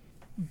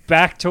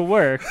back to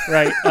work,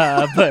 right?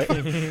 But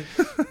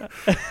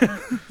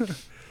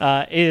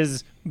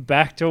is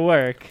back to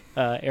work.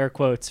 Air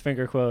quotes,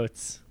 finger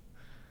quotes.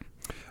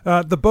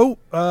 The boat,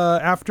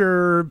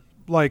 after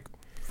like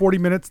 40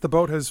 minutes, the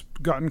boat has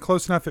gotten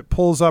close enough. It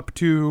pulls up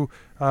to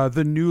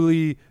the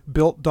newly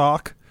built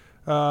dock,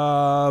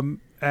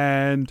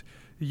 and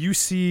you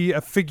see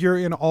a figure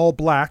in all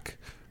black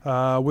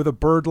with a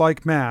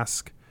bird-like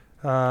mask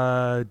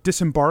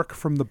disembark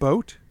from the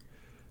boat.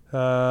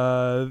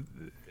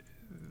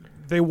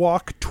 They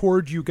walk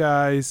toward you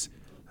guys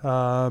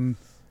and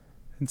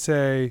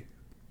say,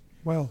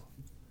 well,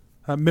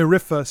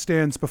 Mirifa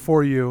stands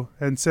before you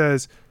and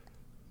says,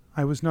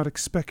 I was not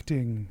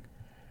expecting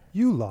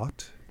you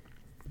lot.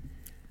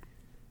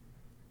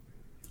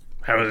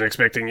 I wasn't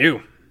expecting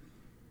you.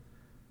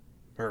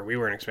 Or we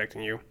weren't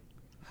expecting you.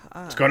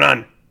 What's going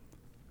on?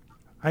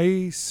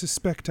 I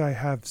suspect I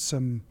have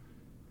some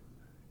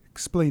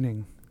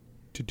explaining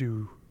to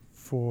do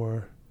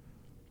for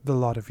the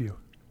lot of you.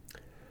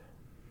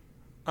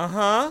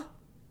 Uh-huh.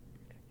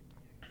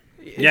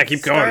 Yeah,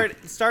 keep going.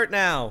 Start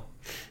now.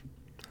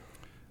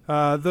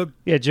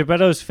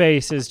 Gebetto's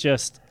face is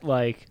just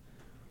like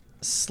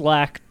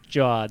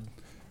slack-jawed.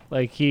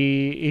 Like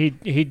he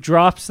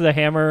drops the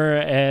hammer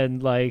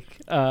and like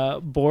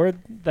board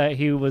that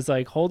he was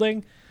like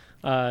holding,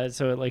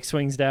 so it like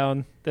swings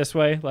down this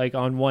way, like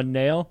on one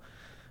nail,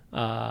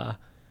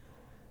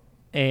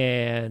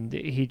 and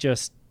he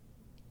just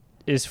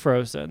is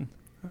frozen.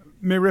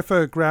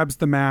 Mirifa grabs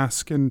the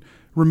mask and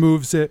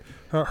removes it.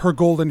 Her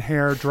golden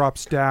hair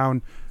drops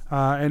down,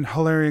 and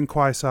Hilarion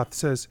Quaisoth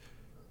says,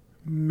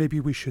 maybe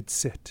we should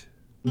sit.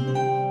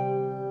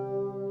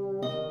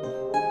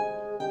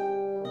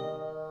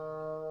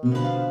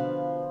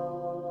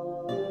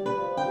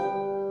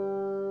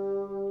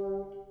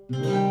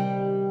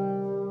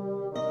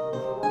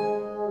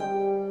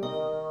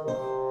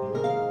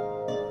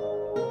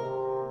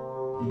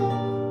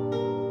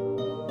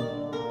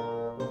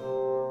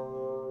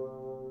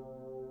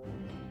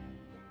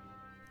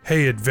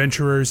 Hey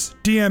adventurers,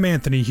 DM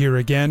Anthony here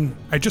again.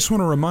 I just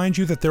want to remind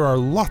you that there are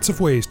lots of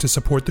ways to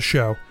support the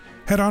show.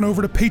 Head on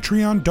over to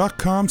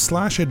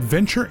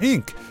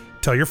patreon.com/adventureinc.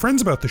 Tell your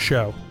friends about the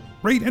show.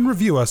 Rate and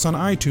review us on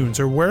iTunes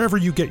or wherever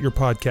you get your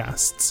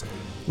podcasts.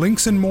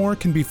 Links and more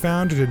can be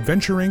found at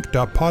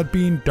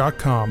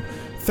adventureinc.podbean.com.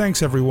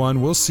 Thanks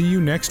everyone, we'll see you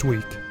next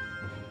week.